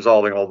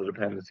 resolving all the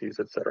dependencies,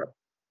 etc.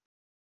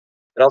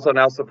 It also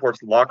now supports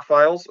lock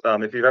files.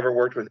 If you've ever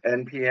worked with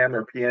NPM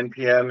or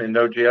PNPM in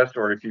Node.js,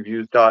 or if you've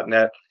used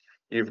 .NET,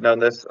 you've known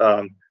this.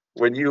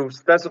 When you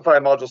specify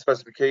module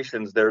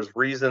specifications, there's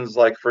reasons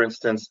like, for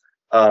instance,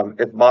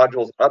 if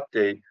modules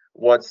update,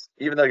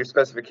 even though your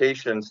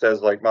specification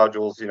says like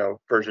modules,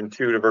 version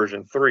 2 to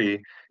version 3,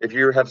 if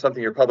you have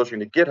something you're publishing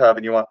to GitHub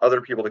and you want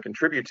other people to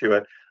contribute to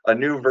it, a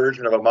new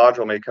version of a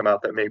module may come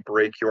out that may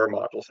break your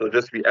module. So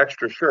just to be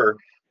extra sure,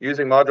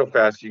 using Module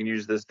Fast, you can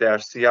use this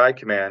 -ci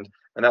command,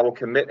 and that will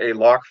commit a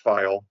lock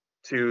file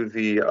to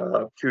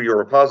your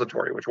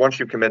repository, which once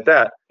you commit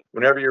that,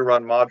 whenever you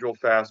run Module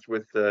Fast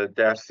with the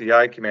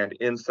 -ci command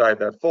inside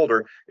that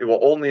folder, it will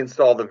only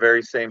install the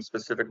very same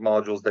specific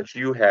modules that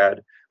you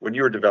had when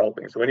you were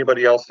developing. So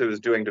anybody else who is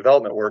doing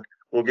development work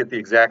will get the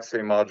exact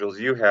same modules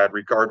you had,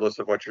 regardless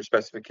of what your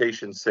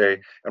specifications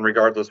say, and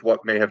regardless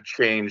what may have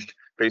changed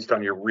based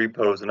on your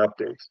repos and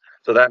updates.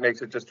 So that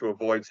makes it just to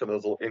avoid some of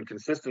those little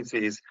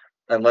inconsistencies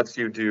and lets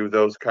you do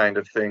those kind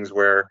of things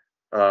where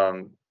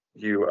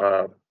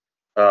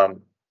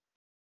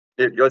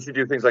it lets you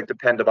do things like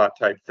dependabot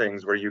type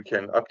things where you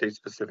can update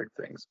specific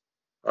things.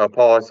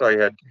 Paul, I saw you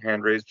had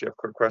hand raised. Do you have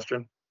a quick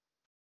question?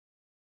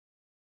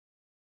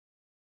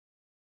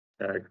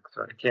 Sorry,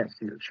 I can't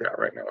see the chat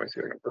right now. I see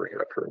if I can bring it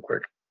up real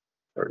quick.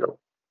 There we go.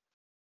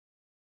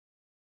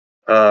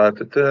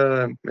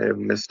 May have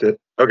missed it.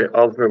 Okay,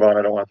 I'll move on.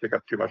 I don't want to take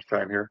up too much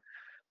time here.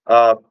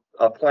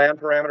 a plan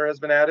parameter has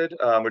been added,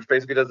 which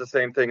basically does the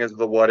same thing as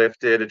the what if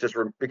did. It just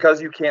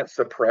because you can't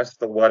suppress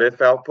the what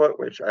if output,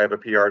 which I have a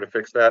PR to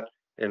fix that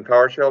in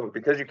PowerShell, but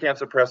because you can't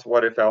suppress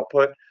what if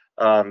output,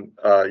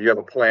 you have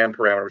a plan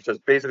parameter, which is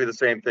basically the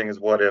same thing as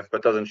what if,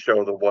 but doesn't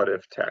show the what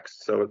if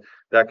text. So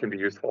that can be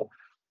useful.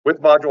 With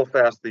Module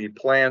Fast, the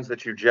plans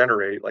that you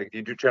generate, like if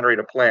you do generate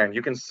a plan,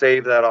 you can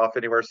save that off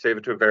anywhere, save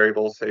it to a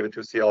variable, save it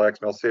to a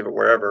CLXML, save it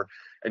wherever,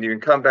 and you can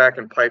come back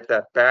and pipe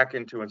that back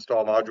into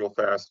install Module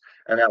Fast,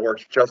 and that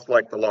works just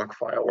like the lock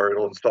file, where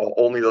it'll install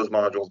only those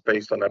modules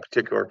based on that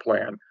particular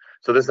plan.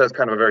 So this has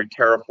kind of a very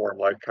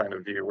Terraform-like kind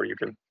of view, where you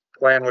can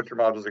plan what your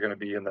modules are going to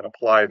be and then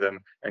apply them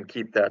and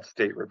keep that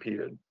state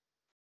repeated.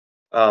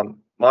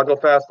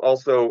 Module Fast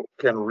also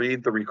can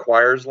read the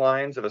requires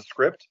lines of a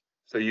script.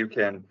 So you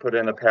can put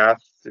in a path.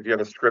 If you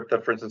have a script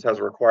that, for instance, has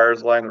a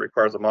requires line that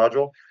requires a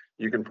module,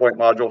 you can point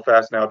Module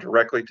Fast now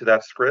directly to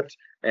that script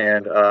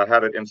and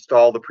have it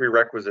install the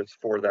prerequisites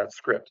for that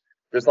script.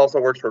 This also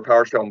works for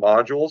PowerShell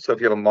modules. So if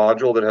you have a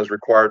module that has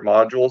required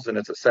modules in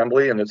its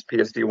assembly and its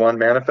PSD1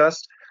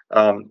 manifest,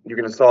 you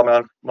can install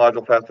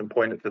Module Fast and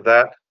point it to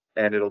that,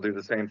 and it'll do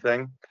the same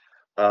thing.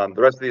 The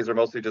rest of these are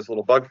mostly just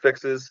little bug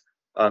fixes.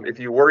 If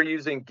you were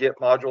using Git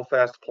Module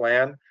Fast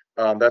plan,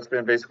 that's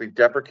been basically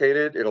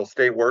deprecated. It'll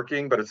stay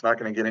working, but it's not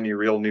going to get any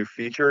real new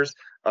features.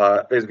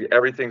 Basically,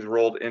 everything's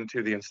rolled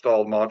into the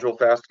installed Module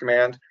Fast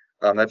command.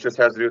 That just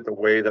has to do with the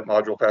way that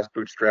Module Fast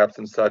bootstraps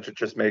and such. It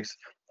just makes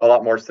a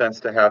lot more sense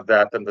to have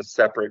that than the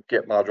separate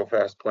Git Module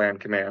Fast plan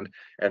command.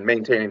 And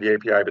maintaining the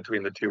API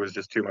between the two is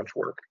just too much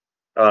work.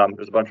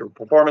 There's a bunch of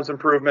performance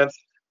improvements,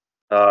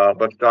 a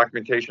bunch of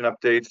documentation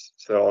updates.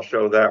 So I'll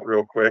show that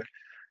real quick.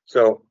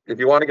 So if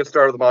you want to get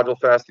started with Module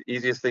Fast, the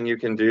easiest thing you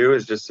can do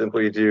is just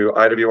simply do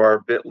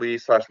IWR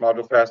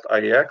bit.ly/Module Fast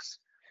IEX.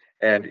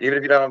 And even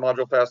if you don't have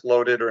Module Fast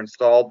loaded or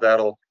installed,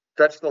 that'll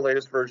fetch the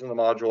latest version of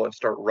the module and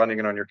start running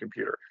it on your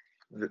computer.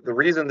 The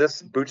reason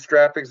this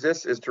bootstrap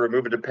exists is to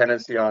remove a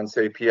dependency on,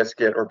 say,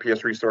 PS-Git or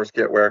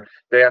PS-Resource-Git, where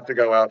they have to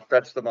go out,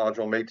 fetch the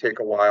module, may take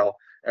a while.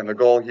 And the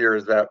goal here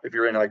is that if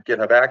you're in like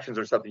GitHub Actions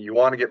or something, you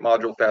want to get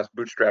Module Fast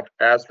bootstrapped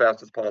as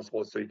fast as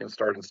possible so you can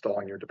start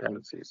installing your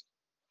dependencies.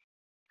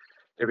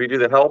 If we do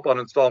the help on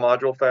install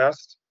Module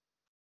Fast,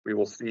 we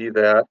will see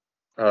that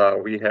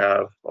we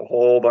have a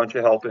whole bunch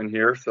of help in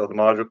here. So the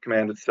module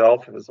command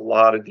itself has a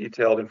lot of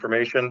detailed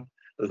information,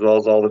 as well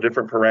as all the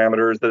different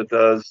parameters that it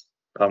does,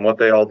 what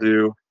they all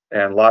do,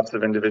 and lots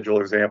of individual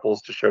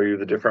examples to show you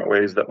the different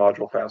ways that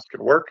Module Fast could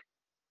work.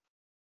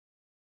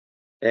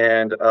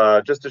 And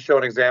just to show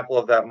an example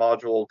of that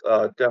module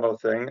demo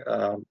thing,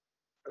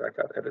 that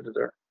got edited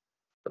there.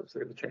 Let's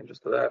see the changes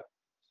to that.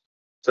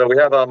 So we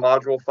have a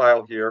module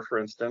file here, for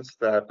instance,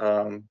 that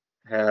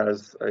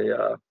has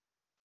a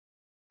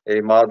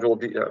module.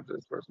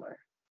 Where's my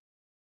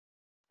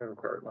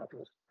required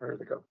modules? Where did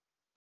they go?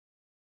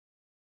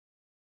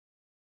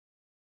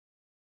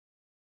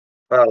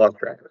 I lost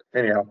track of it.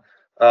 Anyhow,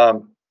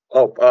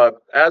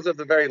 as of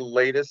the very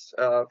latest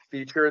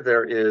feature,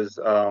 there is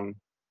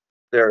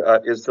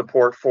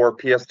support for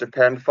PS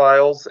depend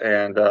files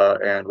and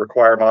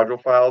require module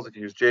files if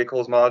you use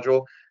jcl's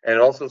module, and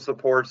it also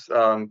supports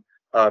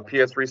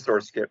PS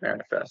resource Git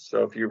manifest.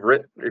 So if you've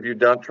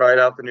tried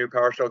out the new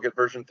PowerShell Git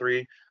version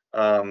 3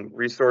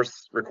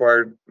 resource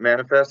required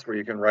manifest, where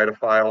you can write a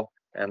file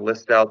and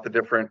list out the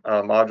different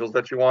modules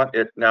that you want,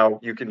 now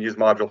you can use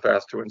Module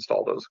Fast to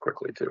install those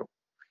quickly too.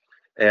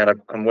 And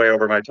I'm way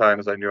over my time,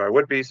 as I knew I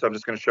would be, so I'm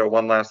just going to show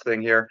one last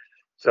thing here.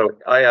 So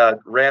I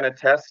ran a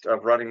test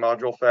of running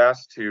Module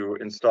Fast to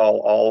install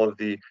all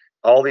the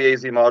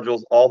AZ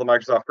modules, all the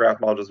Microsoft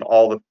Graph modules, and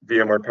all the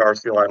VMware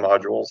PowerCLI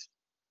modules.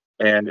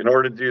 And in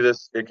order to do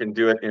this, it can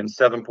do it in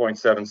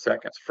 7.7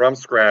 seconds from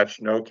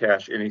scratch, no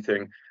cache,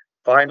 anything.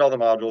 Find all the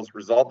modules,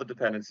 resolve the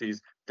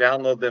dependencies,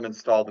 download them,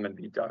 install them, and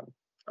be done.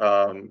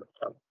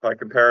 By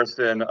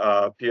comparison,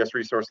 PS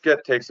Resource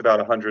Git takes about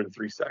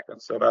 103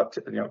 seconds, so about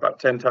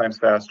 10 times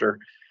faster.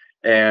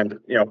 And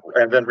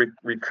then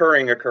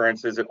recurring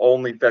occurrences, it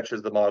only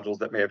fetches the modules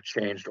that may have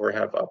changed or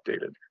have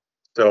updated.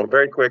 So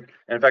very quick.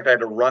 And in fact, I had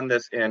to run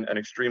this in an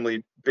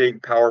extremely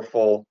big,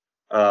 powerful.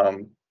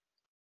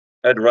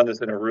 I had to run this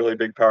in a really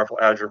big, powerful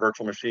Azure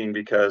virtual machine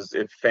because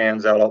it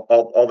fans out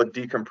all the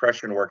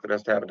decompression work that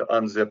has to happen to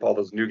unzip all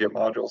those NuGet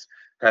modules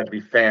had to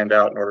be fanned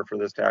out in order for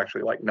this to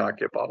actually not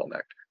get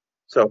bottlenecked.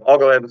 So I'll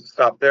go ahead and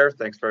stop there.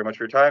 Thanks very much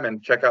for your time,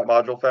 and check out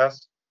Module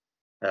Fast.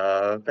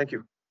 Thank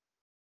you.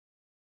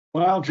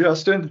 Wow,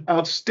 Justin,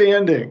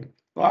 outstanding.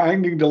 Well, I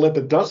need to let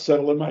the dust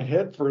settle in my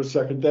head for a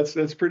second.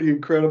 That's pretty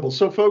incredible.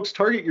 So folks,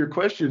 target your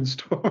questions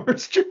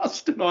towards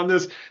Justin on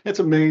this. It's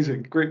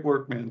amazing. Great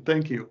work, man.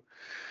 Thank you.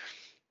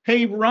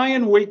 Hey,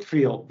 Ryan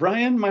Wakefield.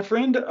 Ryan, my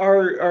friend,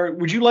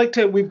 would you like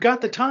to, we've got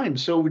the time,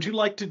 so would you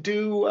like to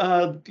do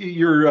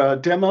your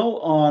demo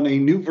on a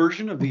new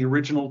version of the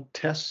original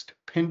test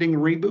pending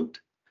reboot?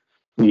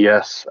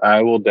 Yes,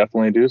 I will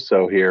definitely do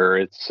so here.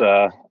 It's,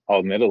 I'll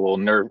admit, a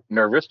little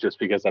nervous just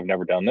because I've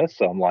never done this,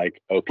 so I'm like,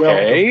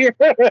 okay.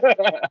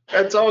 Welcome.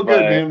 That's all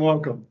good, man.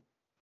 Welcome.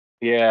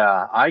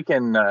 Yeah, I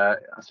can.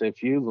 So if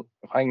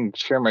I can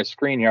share my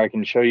screen here, I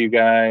can show you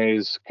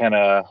guys kind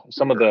of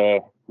some of the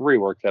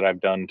rework that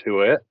I've done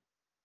to it.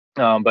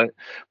 But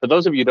for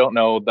those of you who don't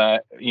know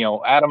that,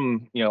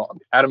 Adam the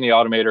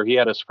Automator, he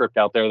had a script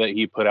out there that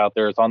he put out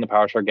there. It's on the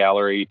PowerShell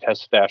gallery,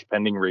 test stash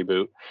pending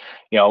reboot.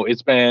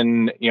 It's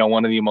been,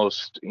 one of the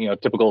most,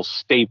 typical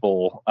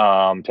staple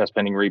test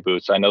pending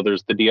reboots. I know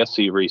there's the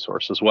DSC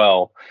resource as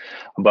well,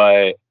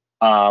 but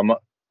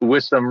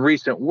with some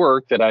recent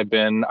work that I've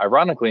been,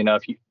 ironically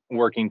enough,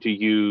 working to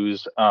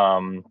use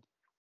the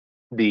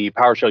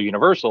PowerShell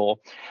Universal,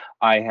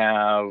 I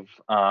have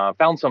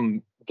found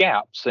some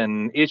gaps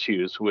and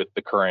issues with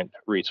the current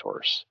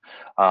resource.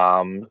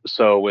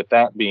 So with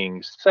that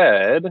being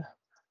said,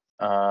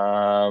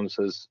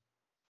 says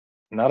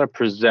not a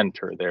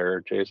presenter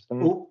there,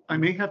 Jason. Oh, I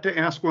may have to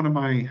ask one of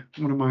my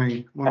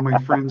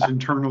friends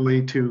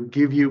internally to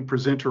give you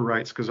presenter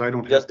rights because I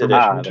don't have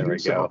permission to do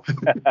so.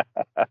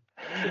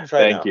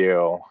 Thank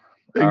you.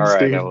 Thanks, all right,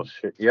 Dave. I will.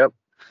 Yep.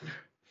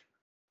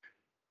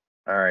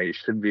 All right, you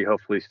should be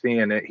hopefully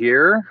seeing it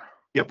here.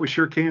 Yep, we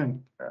sure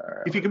can.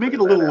 Right, if you can make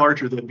it a little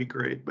larger, that'd be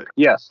great. But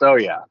yes, oh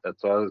yeah,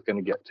 that's what I was going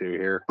to get to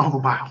here.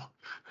 Oh wow,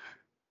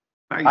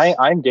 nice.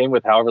 I'm game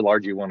with however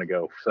large you want to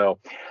go. So,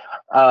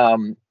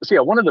 so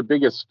yeah, one of the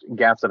biggest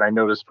gaps that I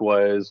noticed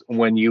was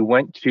when you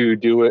went to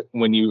do it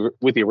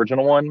with the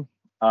original one,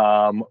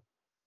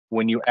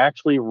 when you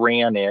actually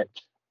ran it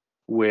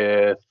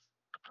with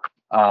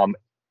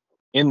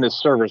in the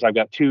servers. I've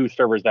got 2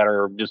 servers that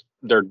are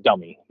they're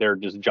dummy. They're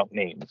just junk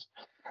names.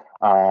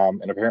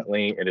 And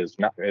apparently it is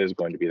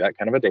going to be that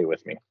kind of a day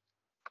with me.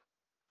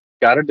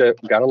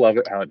 Gotta love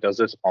it how it does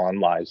this on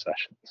live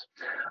sessions.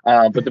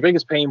 But the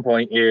biggest pain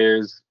point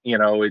is,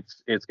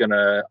 it's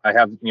gonna, I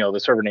have, the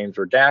server names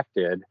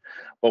redacted,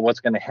 but what's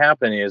gonna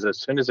happen is as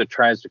soon as it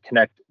tries to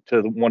connect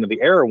to one of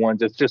the error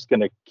ones, it's just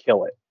gonna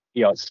kill it.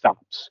 It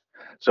stops.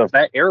 So if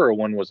that error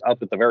one was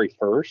up at the very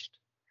first,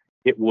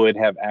 it would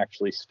have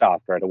actually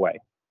stopped right away.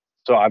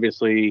 So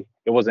obviously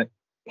it wasn't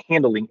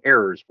handling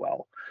errors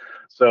well.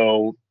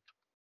 So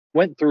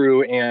went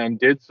through and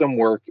did some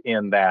work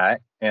in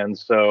that. And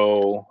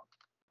so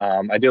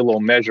I did a little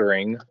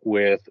measuring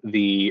with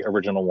the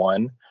original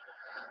one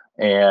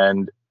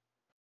and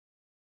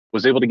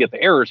was able to get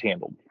the errors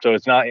handled. So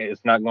it's not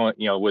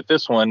going, with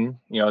this one,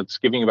 it's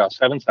giving about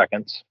 7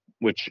 seconds,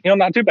 which,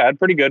 not too bad,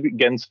 pretty good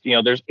against,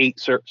 there's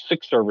 6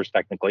 servers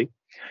technically.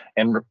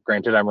 And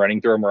granted, I'm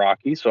running through a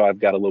Meraki, so I've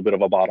got a little bit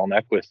of a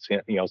bottleneck with,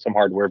 some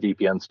hardware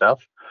VPN stuff.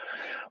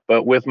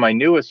 But with my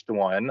newest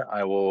one,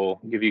 I will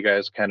give you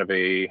guys kind of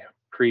a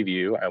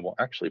preview. I will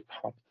actually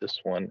pop this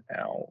one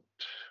out.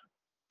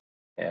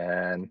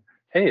 And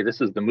hey,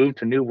 this is the move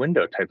to new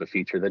window type of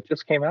feature that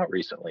just came out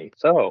recently.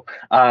 So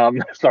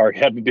sorry, I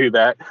had to do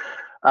that.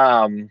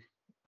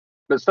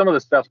 But some of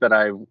the stuff that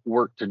I've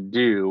worked to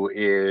do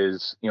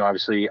is,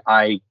 obviously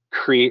I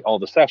create all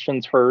the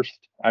sessions first.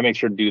 I make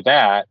sure to do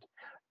that.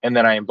 And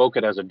then I invoke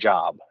it as a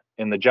job.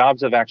 And the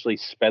jobs have actually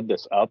sped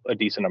this up a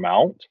decent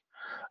amount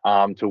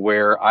to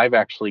where I've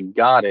actually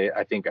got it.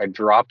 I think I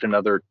dropped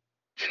another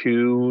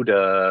 2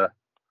 to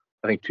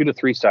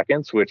 3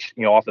 seconds, which,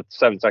 off at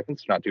 7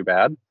 seconds, not too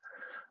bad.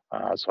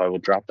 So I will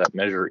drop that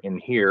measure in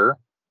here.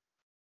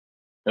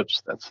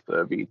 Oops, that's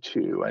the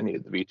V2. I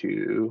needed the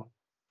V2.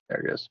 There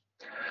it is.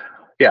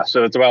 Yeah,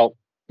 so it's about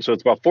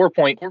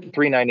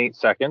 4.398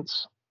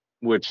 seconds,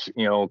 which,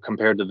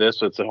 compared to this,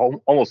 so it's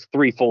almost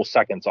 3 full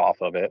seconds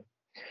off of it.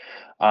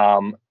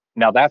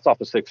 Now that's off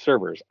of 6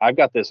 servers. I've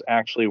got this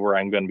actually where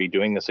I'm going to be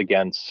doing this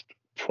against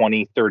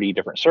 20, 30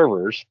 different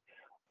servers,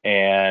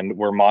 and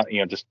we're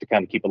just to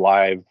kind of keep a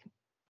live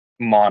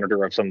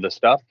monitor of some of this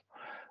stuff.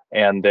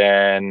 And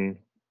then,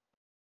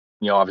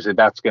 obviously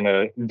that's going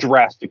to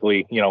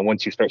drastically,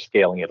 once you start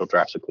scaling, it'll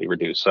drastically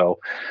reduce. So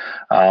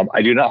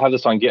I do not have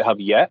this on GitHub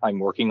yet. I'm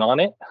working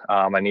on it.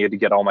 I needed to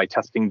get all my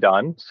testing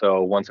done.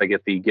 So once I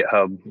get the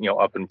GitHub,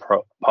 up in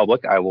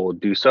public, I will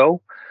do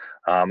so.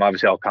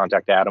 Obviously, I'll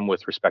contact Adam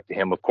with respect to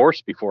him, of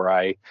course, before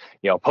I,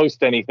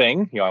 post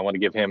anything. I want to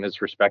give him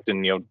his respect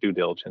and, due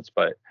diligence.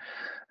 But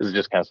this is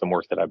just kind of some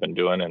work that I've been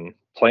doing and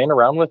playing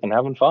around with and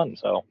having fun.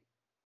 So.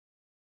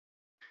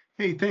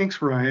 Hey,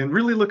 thanks, Ryan.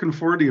 Really looking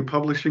forward to you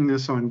publishing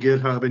this on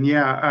GitHub. And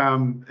yeah,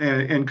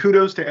 and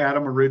kudos to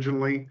Adam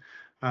originally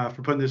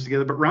for putting this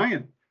together. But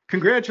Ryan,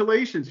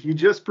 congratulations. You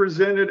just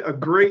presented a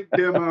great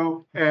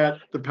demo at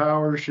the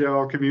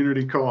PowerShell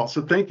community call.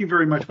 So thank you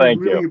very much. We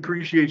really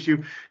appreciate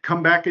you.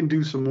 Come back and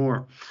do some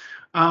more.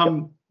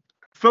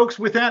 Folks,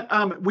 with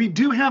that, we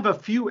do have a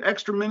few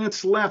extra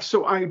minutes left.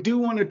 So I do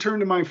want to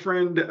turn to my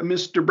friend,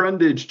 Mr.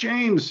 Brundage.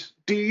 James,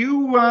 do you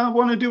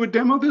want to do a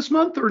demo this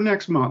month or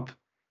next month?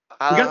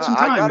 We got some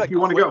time if you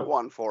want to go. I got a quick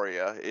one for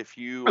you. If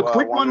you a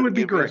quick one would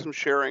be great. Some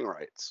sharing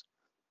rights.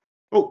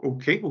 Oh,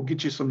 okay. We'll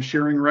get you some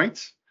sharing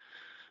rights.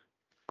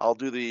 I'll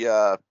do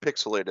the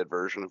pixelated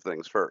version of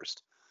things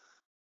first.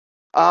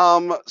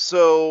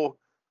 So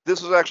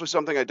this was actually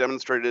something I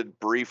demonstrated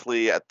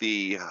briefly at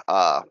the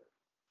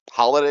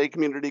holiday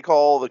community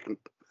call, the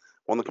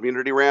one the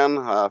community ran.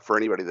 For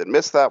anybody that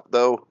missed that,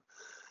 though,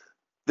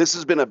 this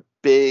has been a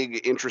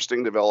big,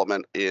 interesting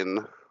development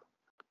in,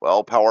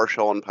 well,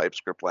 PowerShell and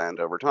PipeScript land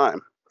over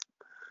time.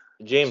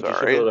 James, you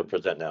should be able to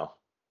present now.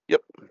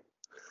 Yep.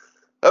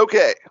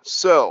 Okay,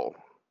 so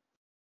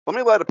let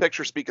me let a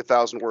picture speak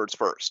 1,000 words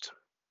first.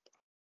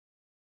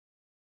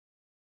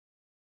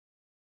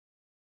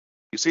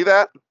 You see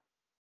that?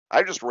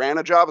 I just ran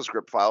a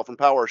JavaScript file from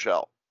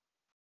PowerShell.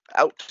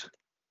 Out.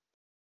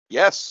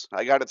 Yes,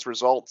 I got its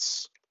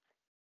results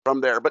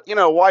from there. But,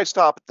 why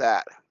stop at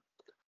that?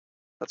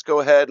 Let's go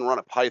ahead and run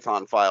a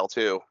Python file,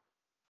 too.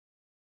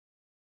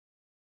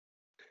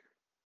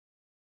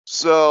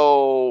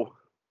 So,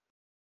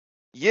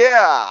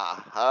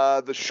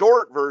 yeah, the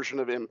short version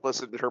of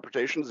implicit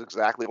interpretation is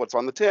exactly what's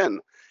on the tin.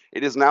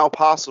 It is now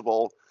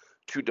possible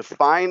to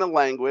define a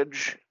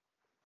language,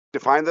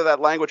 define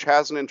that language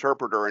has an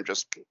interpreter, and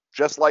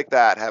just like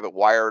that, have it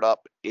wired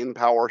up in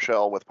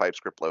PowerShell with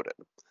PipeScript loaded.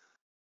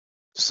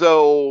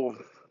 So,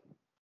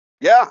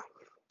 yeah,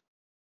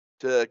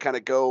 to kind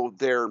of go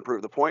there and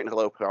prove the point,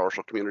 hello,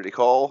 PowerShell community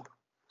call.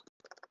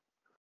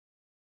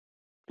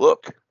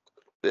 Look,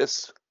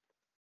 this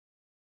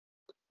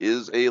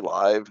is a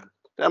live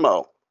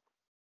demo.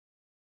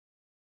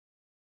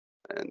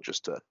 And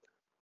just to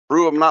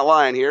prove I'm not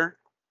lying here,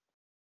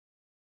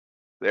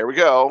 there we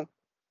go.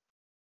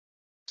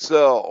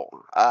 So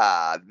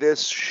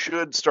this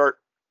should start,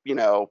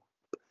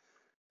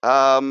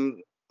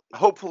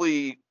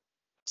 hopefully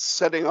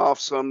setting off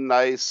some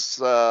nice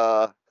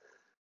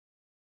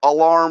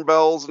alarm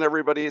bells in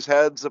everybody's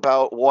heads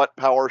about what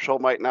PowerShell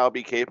might now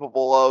be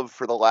capable of.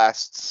 For the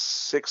last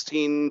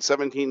 16,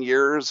 17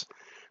 years,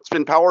 it's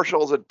been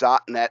PowerShell as a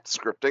 .NET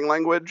scripting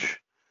language.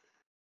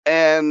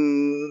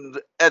 And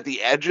at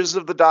the edges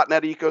of the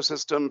 .NET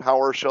ecosystem,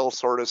 PowerShell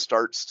sort of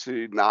starts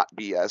to not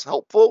be as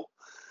helpful.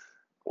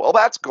 Well,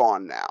 that's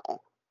gone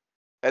now.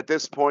 At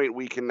this point,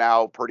 we can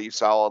now pretty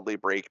solidly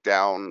break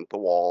down the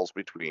walls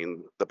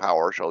between the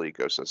PowerShell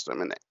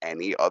ecosystem and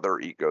any other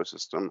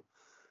ecosystem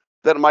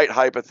that might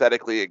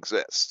hypothetically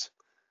exist.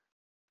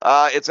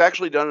 It's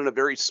actually done in a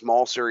very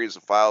small series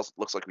of files. It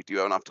looks like we do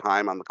have enough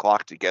time on the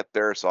clock to get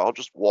there, so I'll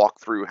just walk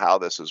through how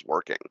this is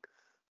working.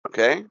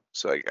 Okay,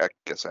 so I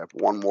guess I have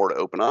one more to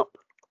open up,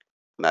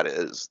 and that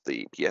is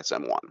the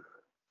PSM1.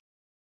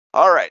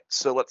 All right,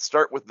 so let's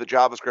start with the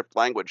JavaScript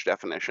language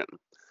definition.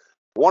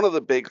 One of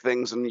the big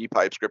things in the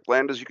PipeScript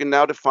land is you can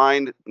now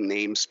define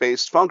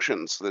namespace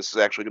functions. This is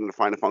actually going to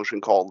define a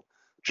function called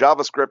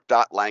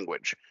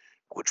javascript.language,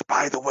 which,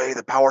 by the way,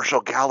 the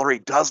PowerShell gallery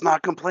does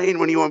not complain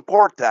when you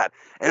import that,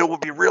 and it will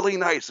be really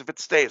nice if it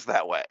stays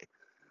that way.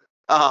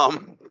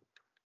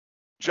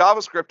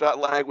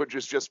 JavaScript.language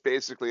is just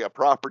basically a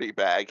property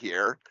bag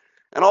here.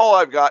 And all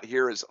I've got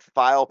here is a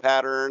file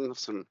pattern,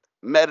 some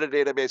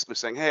metadata basically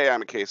saying, hey,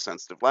 I'm a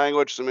case-sensitive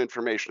language, some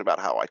information about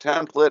how I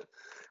template.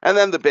 And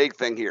then the big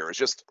thing here is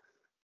just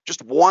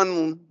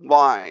one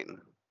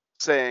line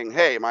saying,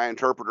 hey, my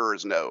interpreter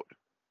is Node.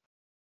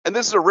 And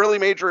this is a really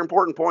major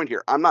important point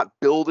here. I'm not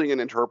building an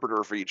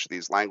interpreter for each of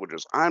these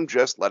languages. I'm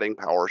just letting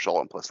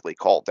PowerShell implicitly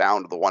call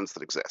down to the ones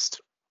that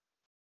exist.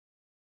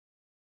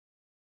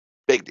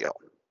 Big deal.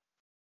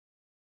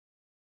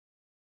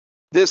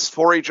 This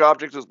for each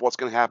object is what's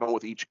going to happen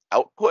with each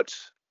output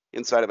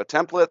inside of a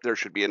template. There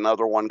should be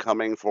another one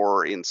coming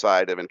for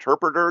inside of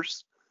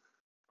interpreters.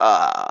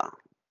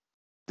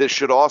 This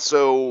should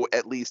also,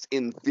 at least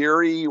in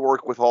theory,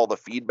 work with all the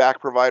feedback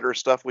provider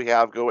stuff we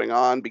have going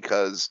on,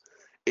 because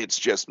it's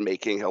just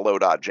making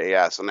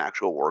hello.js an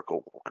actual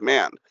workable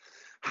command.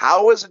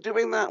 How is it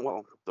doing that?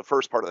 Well, the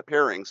first part of the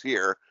pairings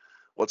here,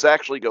 what's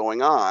actually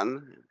going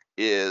on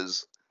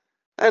is,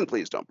 and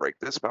please don't break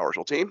this,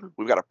 PowerShell team,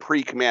 we've got a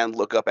pre-command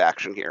lookup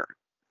action here.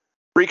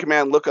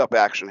 Pre-command lookup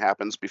action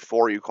happens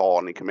before you call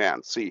any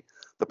command. See,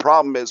 the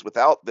problem is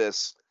without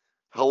this,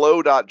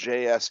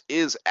 hello.js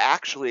is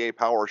actually a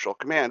PowerShell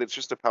command. It's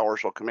just a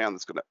PowerShell command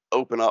that's going to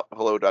open up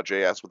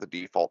hello.js with a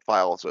default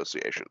file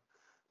association.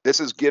 This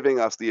is giving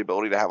us the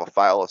ability to have a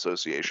file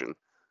association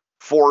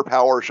for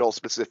PowerShell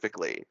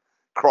specifically,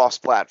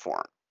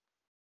 cross-platform.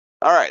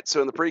 All right,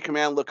 so in the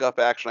pre-command lookup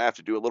action, I have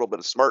to do a little bit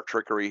of smart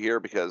trickery here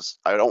because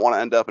I don't want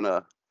to end up in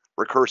a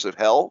recursive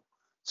hell.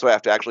 So I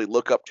have to actually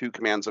look up two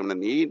commands I'm going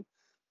to need,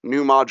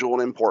 new module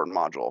and import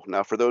module.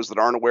 Now, for those that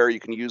aren't aware, you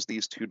can use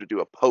these two to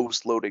do a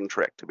post-loading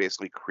trick to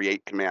basically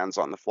create commands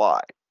on the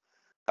fly.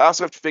 I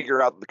also have to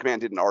figure out that the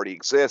command didn't already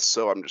exist,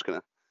 so I'm just going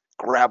to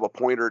grab a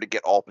pointer to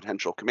get all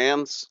potential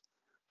commands.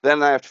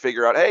 Then I have to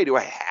figure out, hey, do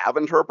I have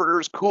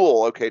interpreters?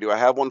 Cool. Okay, do I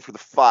have one for the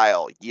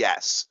file?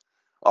 Yes.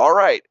 All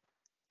right.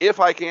 If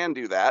I can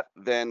do that,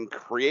 then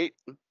create,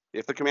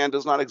 if the command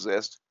does not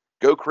exist,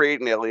 go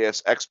create an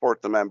alias,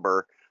 export the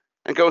member,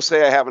 and go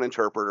say I have an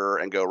interpreter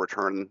and go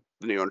return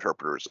the new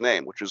interpreter's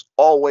name, which is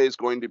always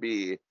going to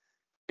be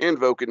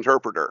invoke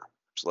interpreter.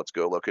 So let's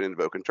go look at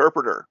invoke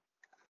interpreter.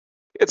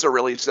 It's a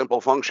really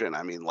simple function.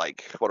 I mean,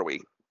 like, what are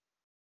we,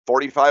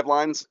 45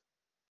 lines?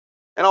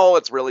 And all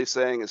it's really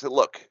saying is,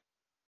 look,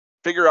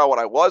 figure out what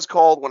I was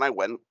called when I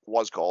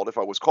was called. If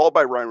I was called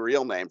by my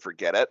real name,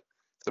 forget it.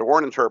 If there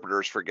weren't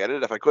interpreters, forget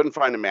it. If I couldn't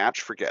find a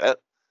match, forget it.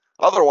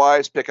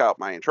 Otherwise, pick out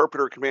my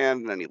interpreter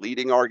command and any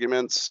leading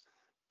arguments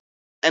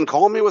and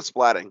call me with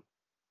splatting.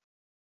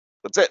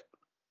 That's it.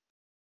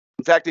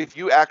 In fact, if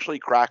you actually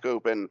crack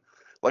open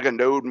like a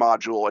node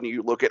module and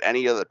you look at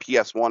any of the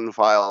PS1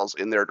 files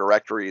in their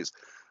directories,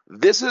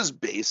 this is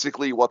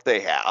basically what they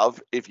have.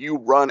 If you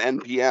run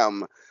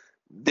npm,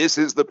 this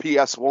is the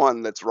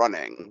PS1 that's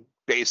running,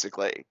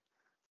 basically.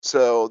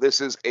 So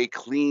this is a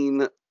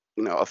clean,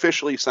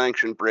 officially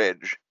sanctioned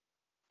bridge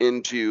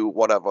into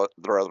whatever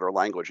other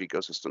language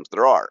ecosystems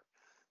there are.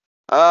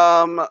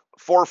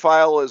 For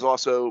file is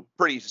also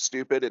pretty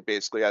stupid. It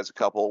basically has a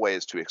couple of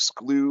ways to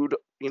exclude,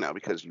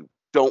 because you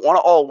don't want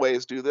to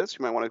always do this.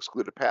 You might want to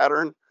exclude a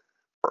pattern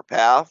or a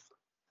path.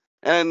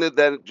 And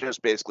then it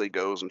just basically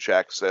goes and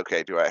checks,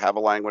 okay, do I have a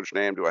language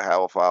name? Do I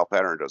have a file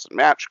pattern? Does it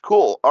match?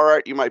 Cool. All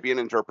right, you might be an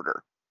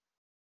interpreter.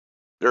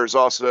 There's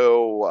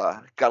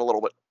also got a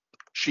little bit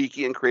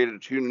cheeky and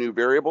created 2 new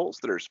variables.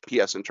 There's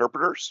PS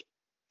interpreters.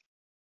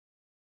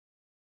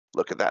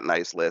 Look at that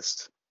nice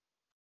list.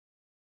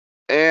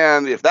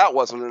 And if that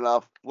wasn't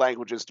enough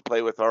languages to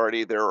play with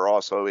already, there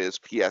also is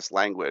PS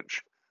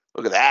language.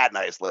 Look at that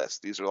nice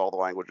list. These are all the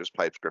languages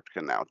PipeScript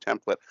can now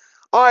template.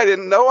 Oh, I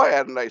didn't know I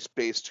had a nice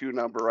base 2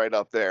 number right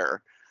up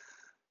there.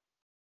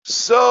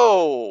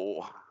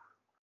 So,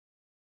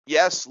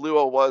 yes,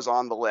 Lua was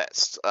on the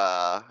list.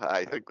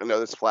 I know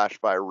this flashed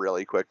by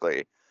really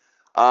quickly.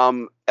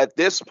 At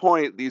this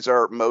point, these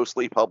are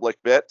mostly public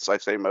bits. I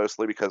say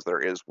mostly because there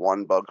is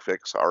one bug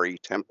fix, RE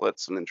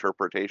templates and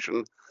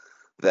interpretation,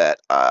 that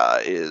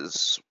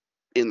is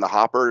in the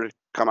hopper to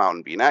come out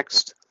and be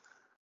next.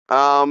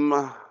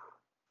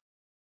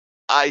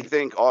 I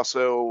think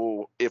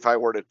also if I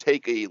were to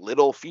take a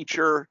little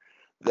feature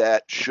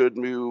that should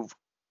move,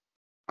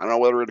 I don't know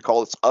whether to call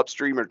this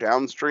upstream or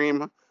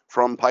downstream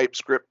from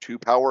PipeScript to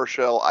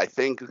PowerShell, I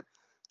think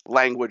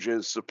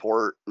languages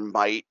support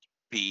might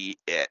be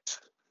it.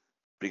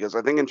 Because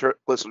I think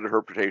implicit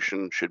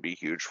interpretation should be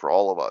huge for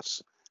all of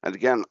us. And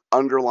again,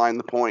 underline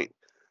the point.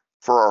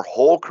 For our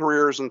whole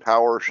careers in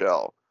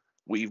PowerShell,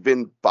 we've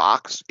been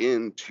boxed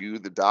into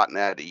the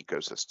 .NET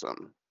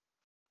ecosystem.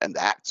 And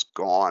that's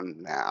gone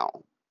now.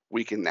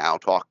 We can now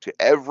talk to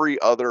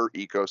every other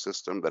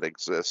ecosystem that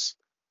exists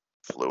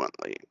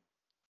fluently.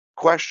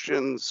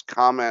 Questions,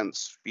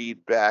 comments,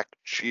 feedback,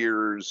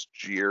 cheers,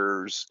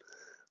 jeers.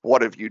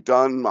 What have you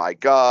done? My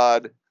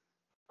God.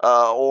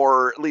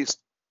 Or at least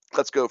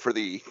let's go for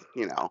the,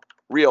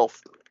 real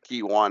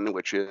key one,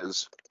 which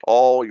is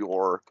all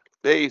your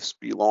base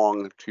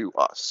belong to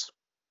us.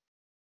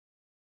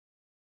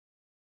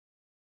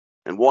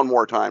 And one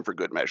more time for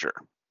good measure.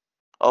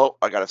 Oh,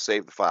 I got to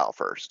save the file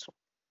first.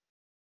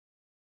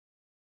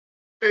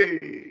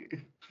 Hey.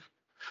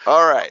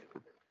 All right.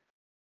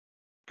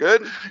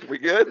 Good? We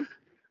good?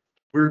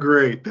 We're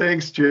great.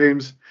 Thanks,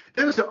 James.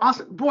 That was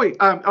awesome. Boy,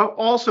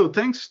 also,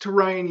 thanks to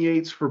Ryan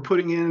Yates for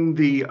putting in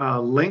the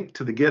link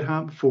to the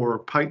GitHub for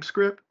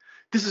PipeScript.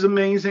 This is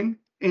amazing.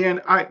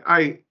 And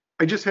I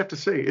just have to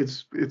say,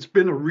 it's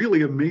been a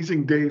really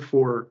amazing day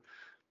for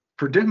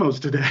demos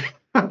today.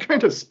 I'm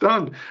kind of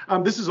stunned.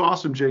 This is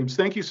awesome, James.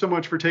 Thank you so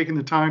much for taking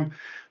the time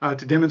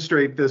to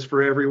demonstrate this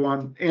for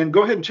everyone. And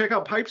go ahead and check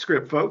out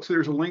PipeScript, folks.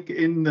 There's a link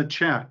in the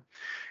chat.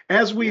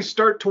 As we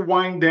start to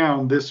wind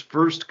down this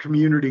first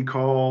community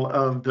call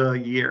of the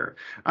year,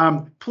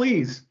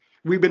 please,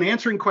 we've been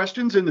answering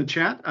questions in the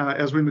chat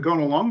as we've been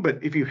going along,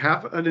 but if you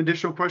have an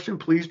additional question,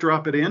 please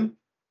drop it in.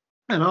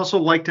 I'd also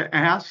like to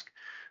ask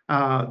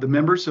the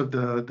members of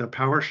the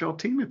PowerShell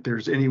team if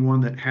there's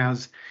anyone that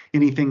has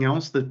anything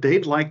else that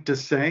they'd like to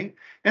say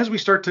as we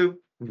start to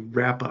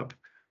wrap up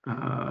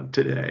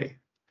today.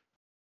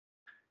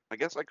 I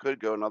guess I could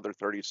go another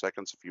 30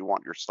 seconds if you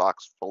want your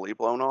stocks fully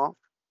blown off.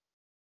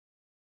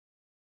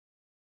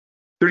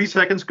 30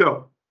 seconds,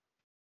 go.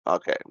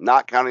 Okay,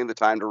 not counting the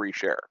time to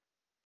reshare.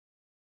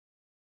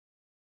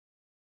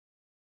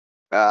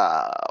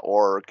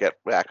 Or get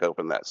back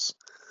open this.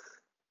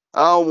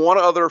 One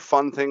other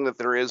fun thing that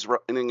there is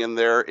running in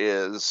there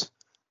is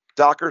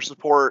Docker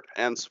support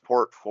and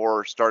support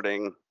for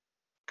starting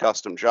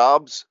custom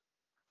jobs.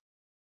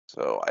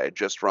 So I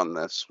just run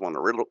this one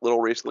a little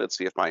recently. Let's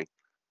see if my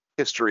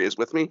history is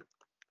with me.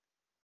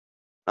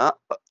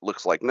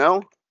 Looks like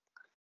no.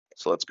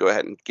 So let's go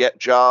ahead and get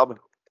job.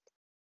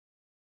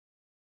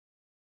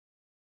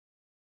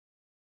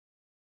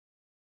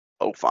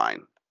 Oh,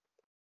 fine.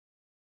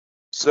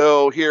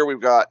 So here we've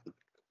got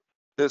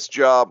this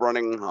job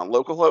running on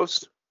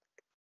localhost,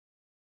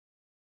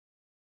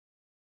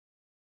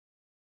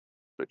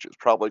 which is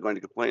probably going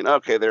to complain.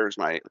 Okay, there's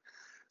my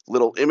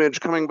little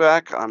image coming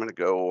back. I'm going to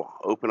go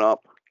open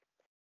up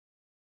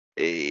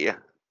a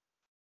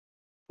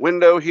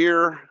window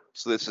here.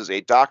 So this is a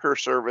Docker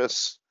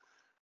service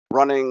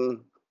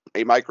running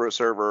a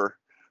microserver,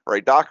 or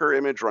a Docker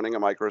image running a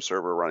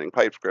microserver, running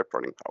PipeScript,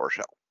 running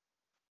PowerShell.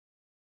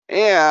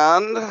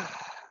 And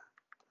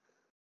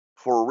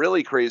for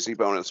really crazy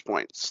bonus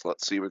points,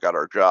 let's see, we've got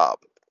our job.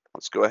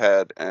 Let's go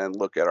ahead and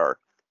look at our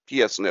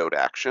PS node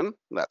action.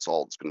 That's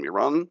all it's going to be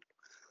run.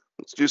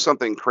 Let's do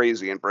something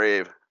crazy and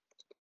brave.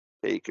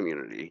 Hey,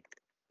 community.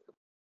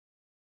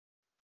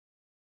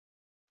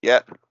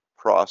 get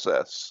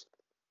process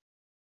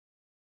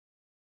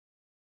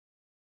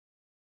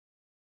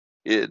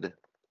id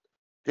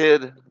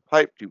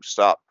pipe to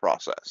stop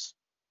process.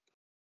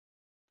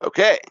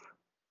 Okay,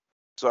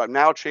 so I've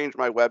now changed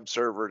my web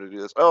server to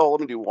do this. Oh, let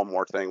me do one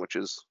more thing, which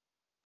is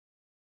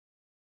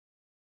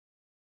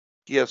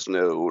PS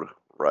node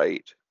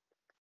write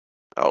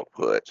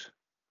output.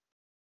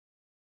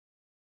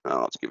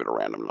 Let's give it a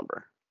random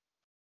number.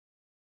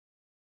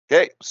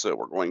 Okay, so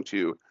we're going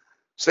to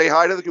say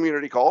hi to the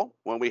community call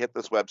when we hit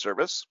this web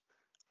service,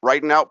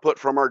 write an output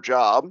from our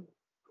job,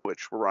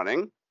 which we're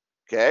running,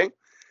 okay?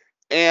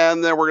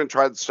 And then we're going to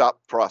try to stop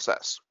the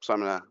process. So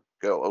I'm going to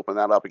go open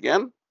that up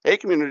again. Hey,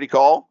 community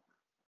call.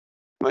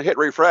 I'm going to hit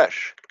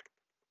refresh.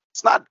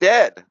 It's not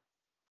dead.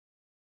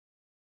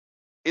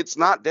 It's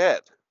not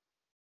dead.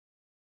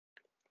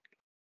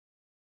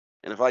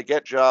 And if I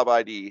get job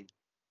ID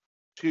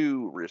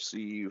to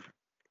receive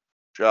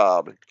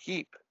job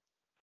keep.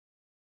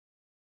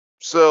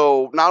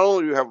 So not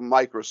only do we have a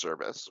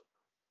microservice,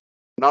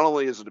 not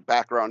only is it a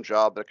background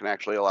job that can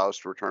actually allow us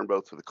to return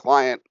both to the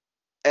client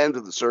and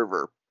to the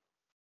server,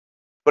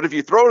 but if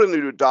you throw it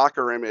into a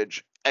Docker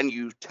image and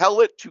you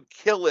tell it to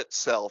kill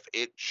itself,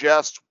 it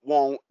just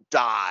won't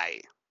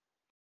die.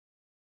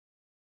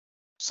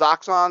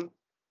 Socks on?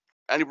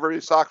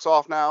 Anybody socks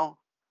off now?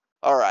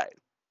 All right.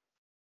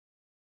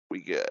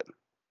 We good.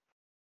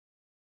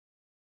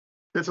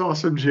 That's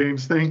awesome,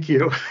 James. Thank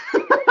you.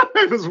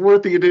 It was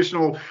worth the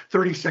additional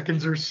 30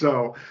 seconds or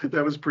so.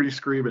 That was pretty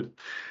screaming.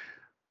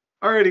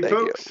 All righty,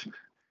 folks.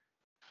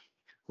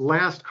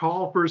 Last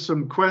call for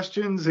some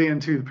questions,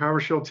 and to the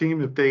PowerShell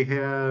team, if they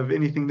have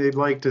anything they'd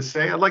like to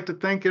say. I'd like to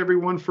thank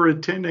everyone for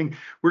attending.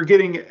 We're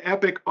getting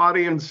epic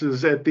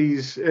audiences at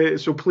these,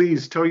 so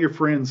please tell your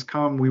friends,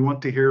 come. We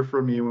want to hear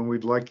from you, and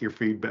we'd like your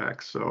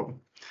feedback. So,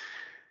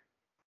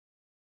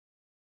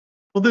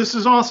 well, this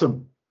is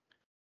awesome.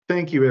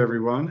 Thank you,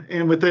 everyone.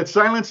 And with that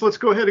silence, let's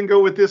go ahead and go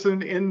with this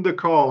and end the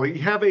call.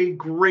 Have a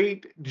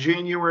great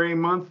January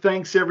month.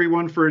 Thanks,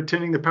 everyone, for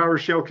attending the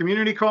PowerShell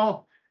community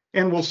call.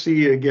 And we'll see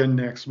you again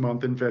next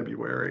month in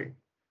February.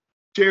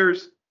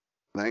 Cheers.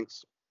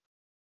 Thanks.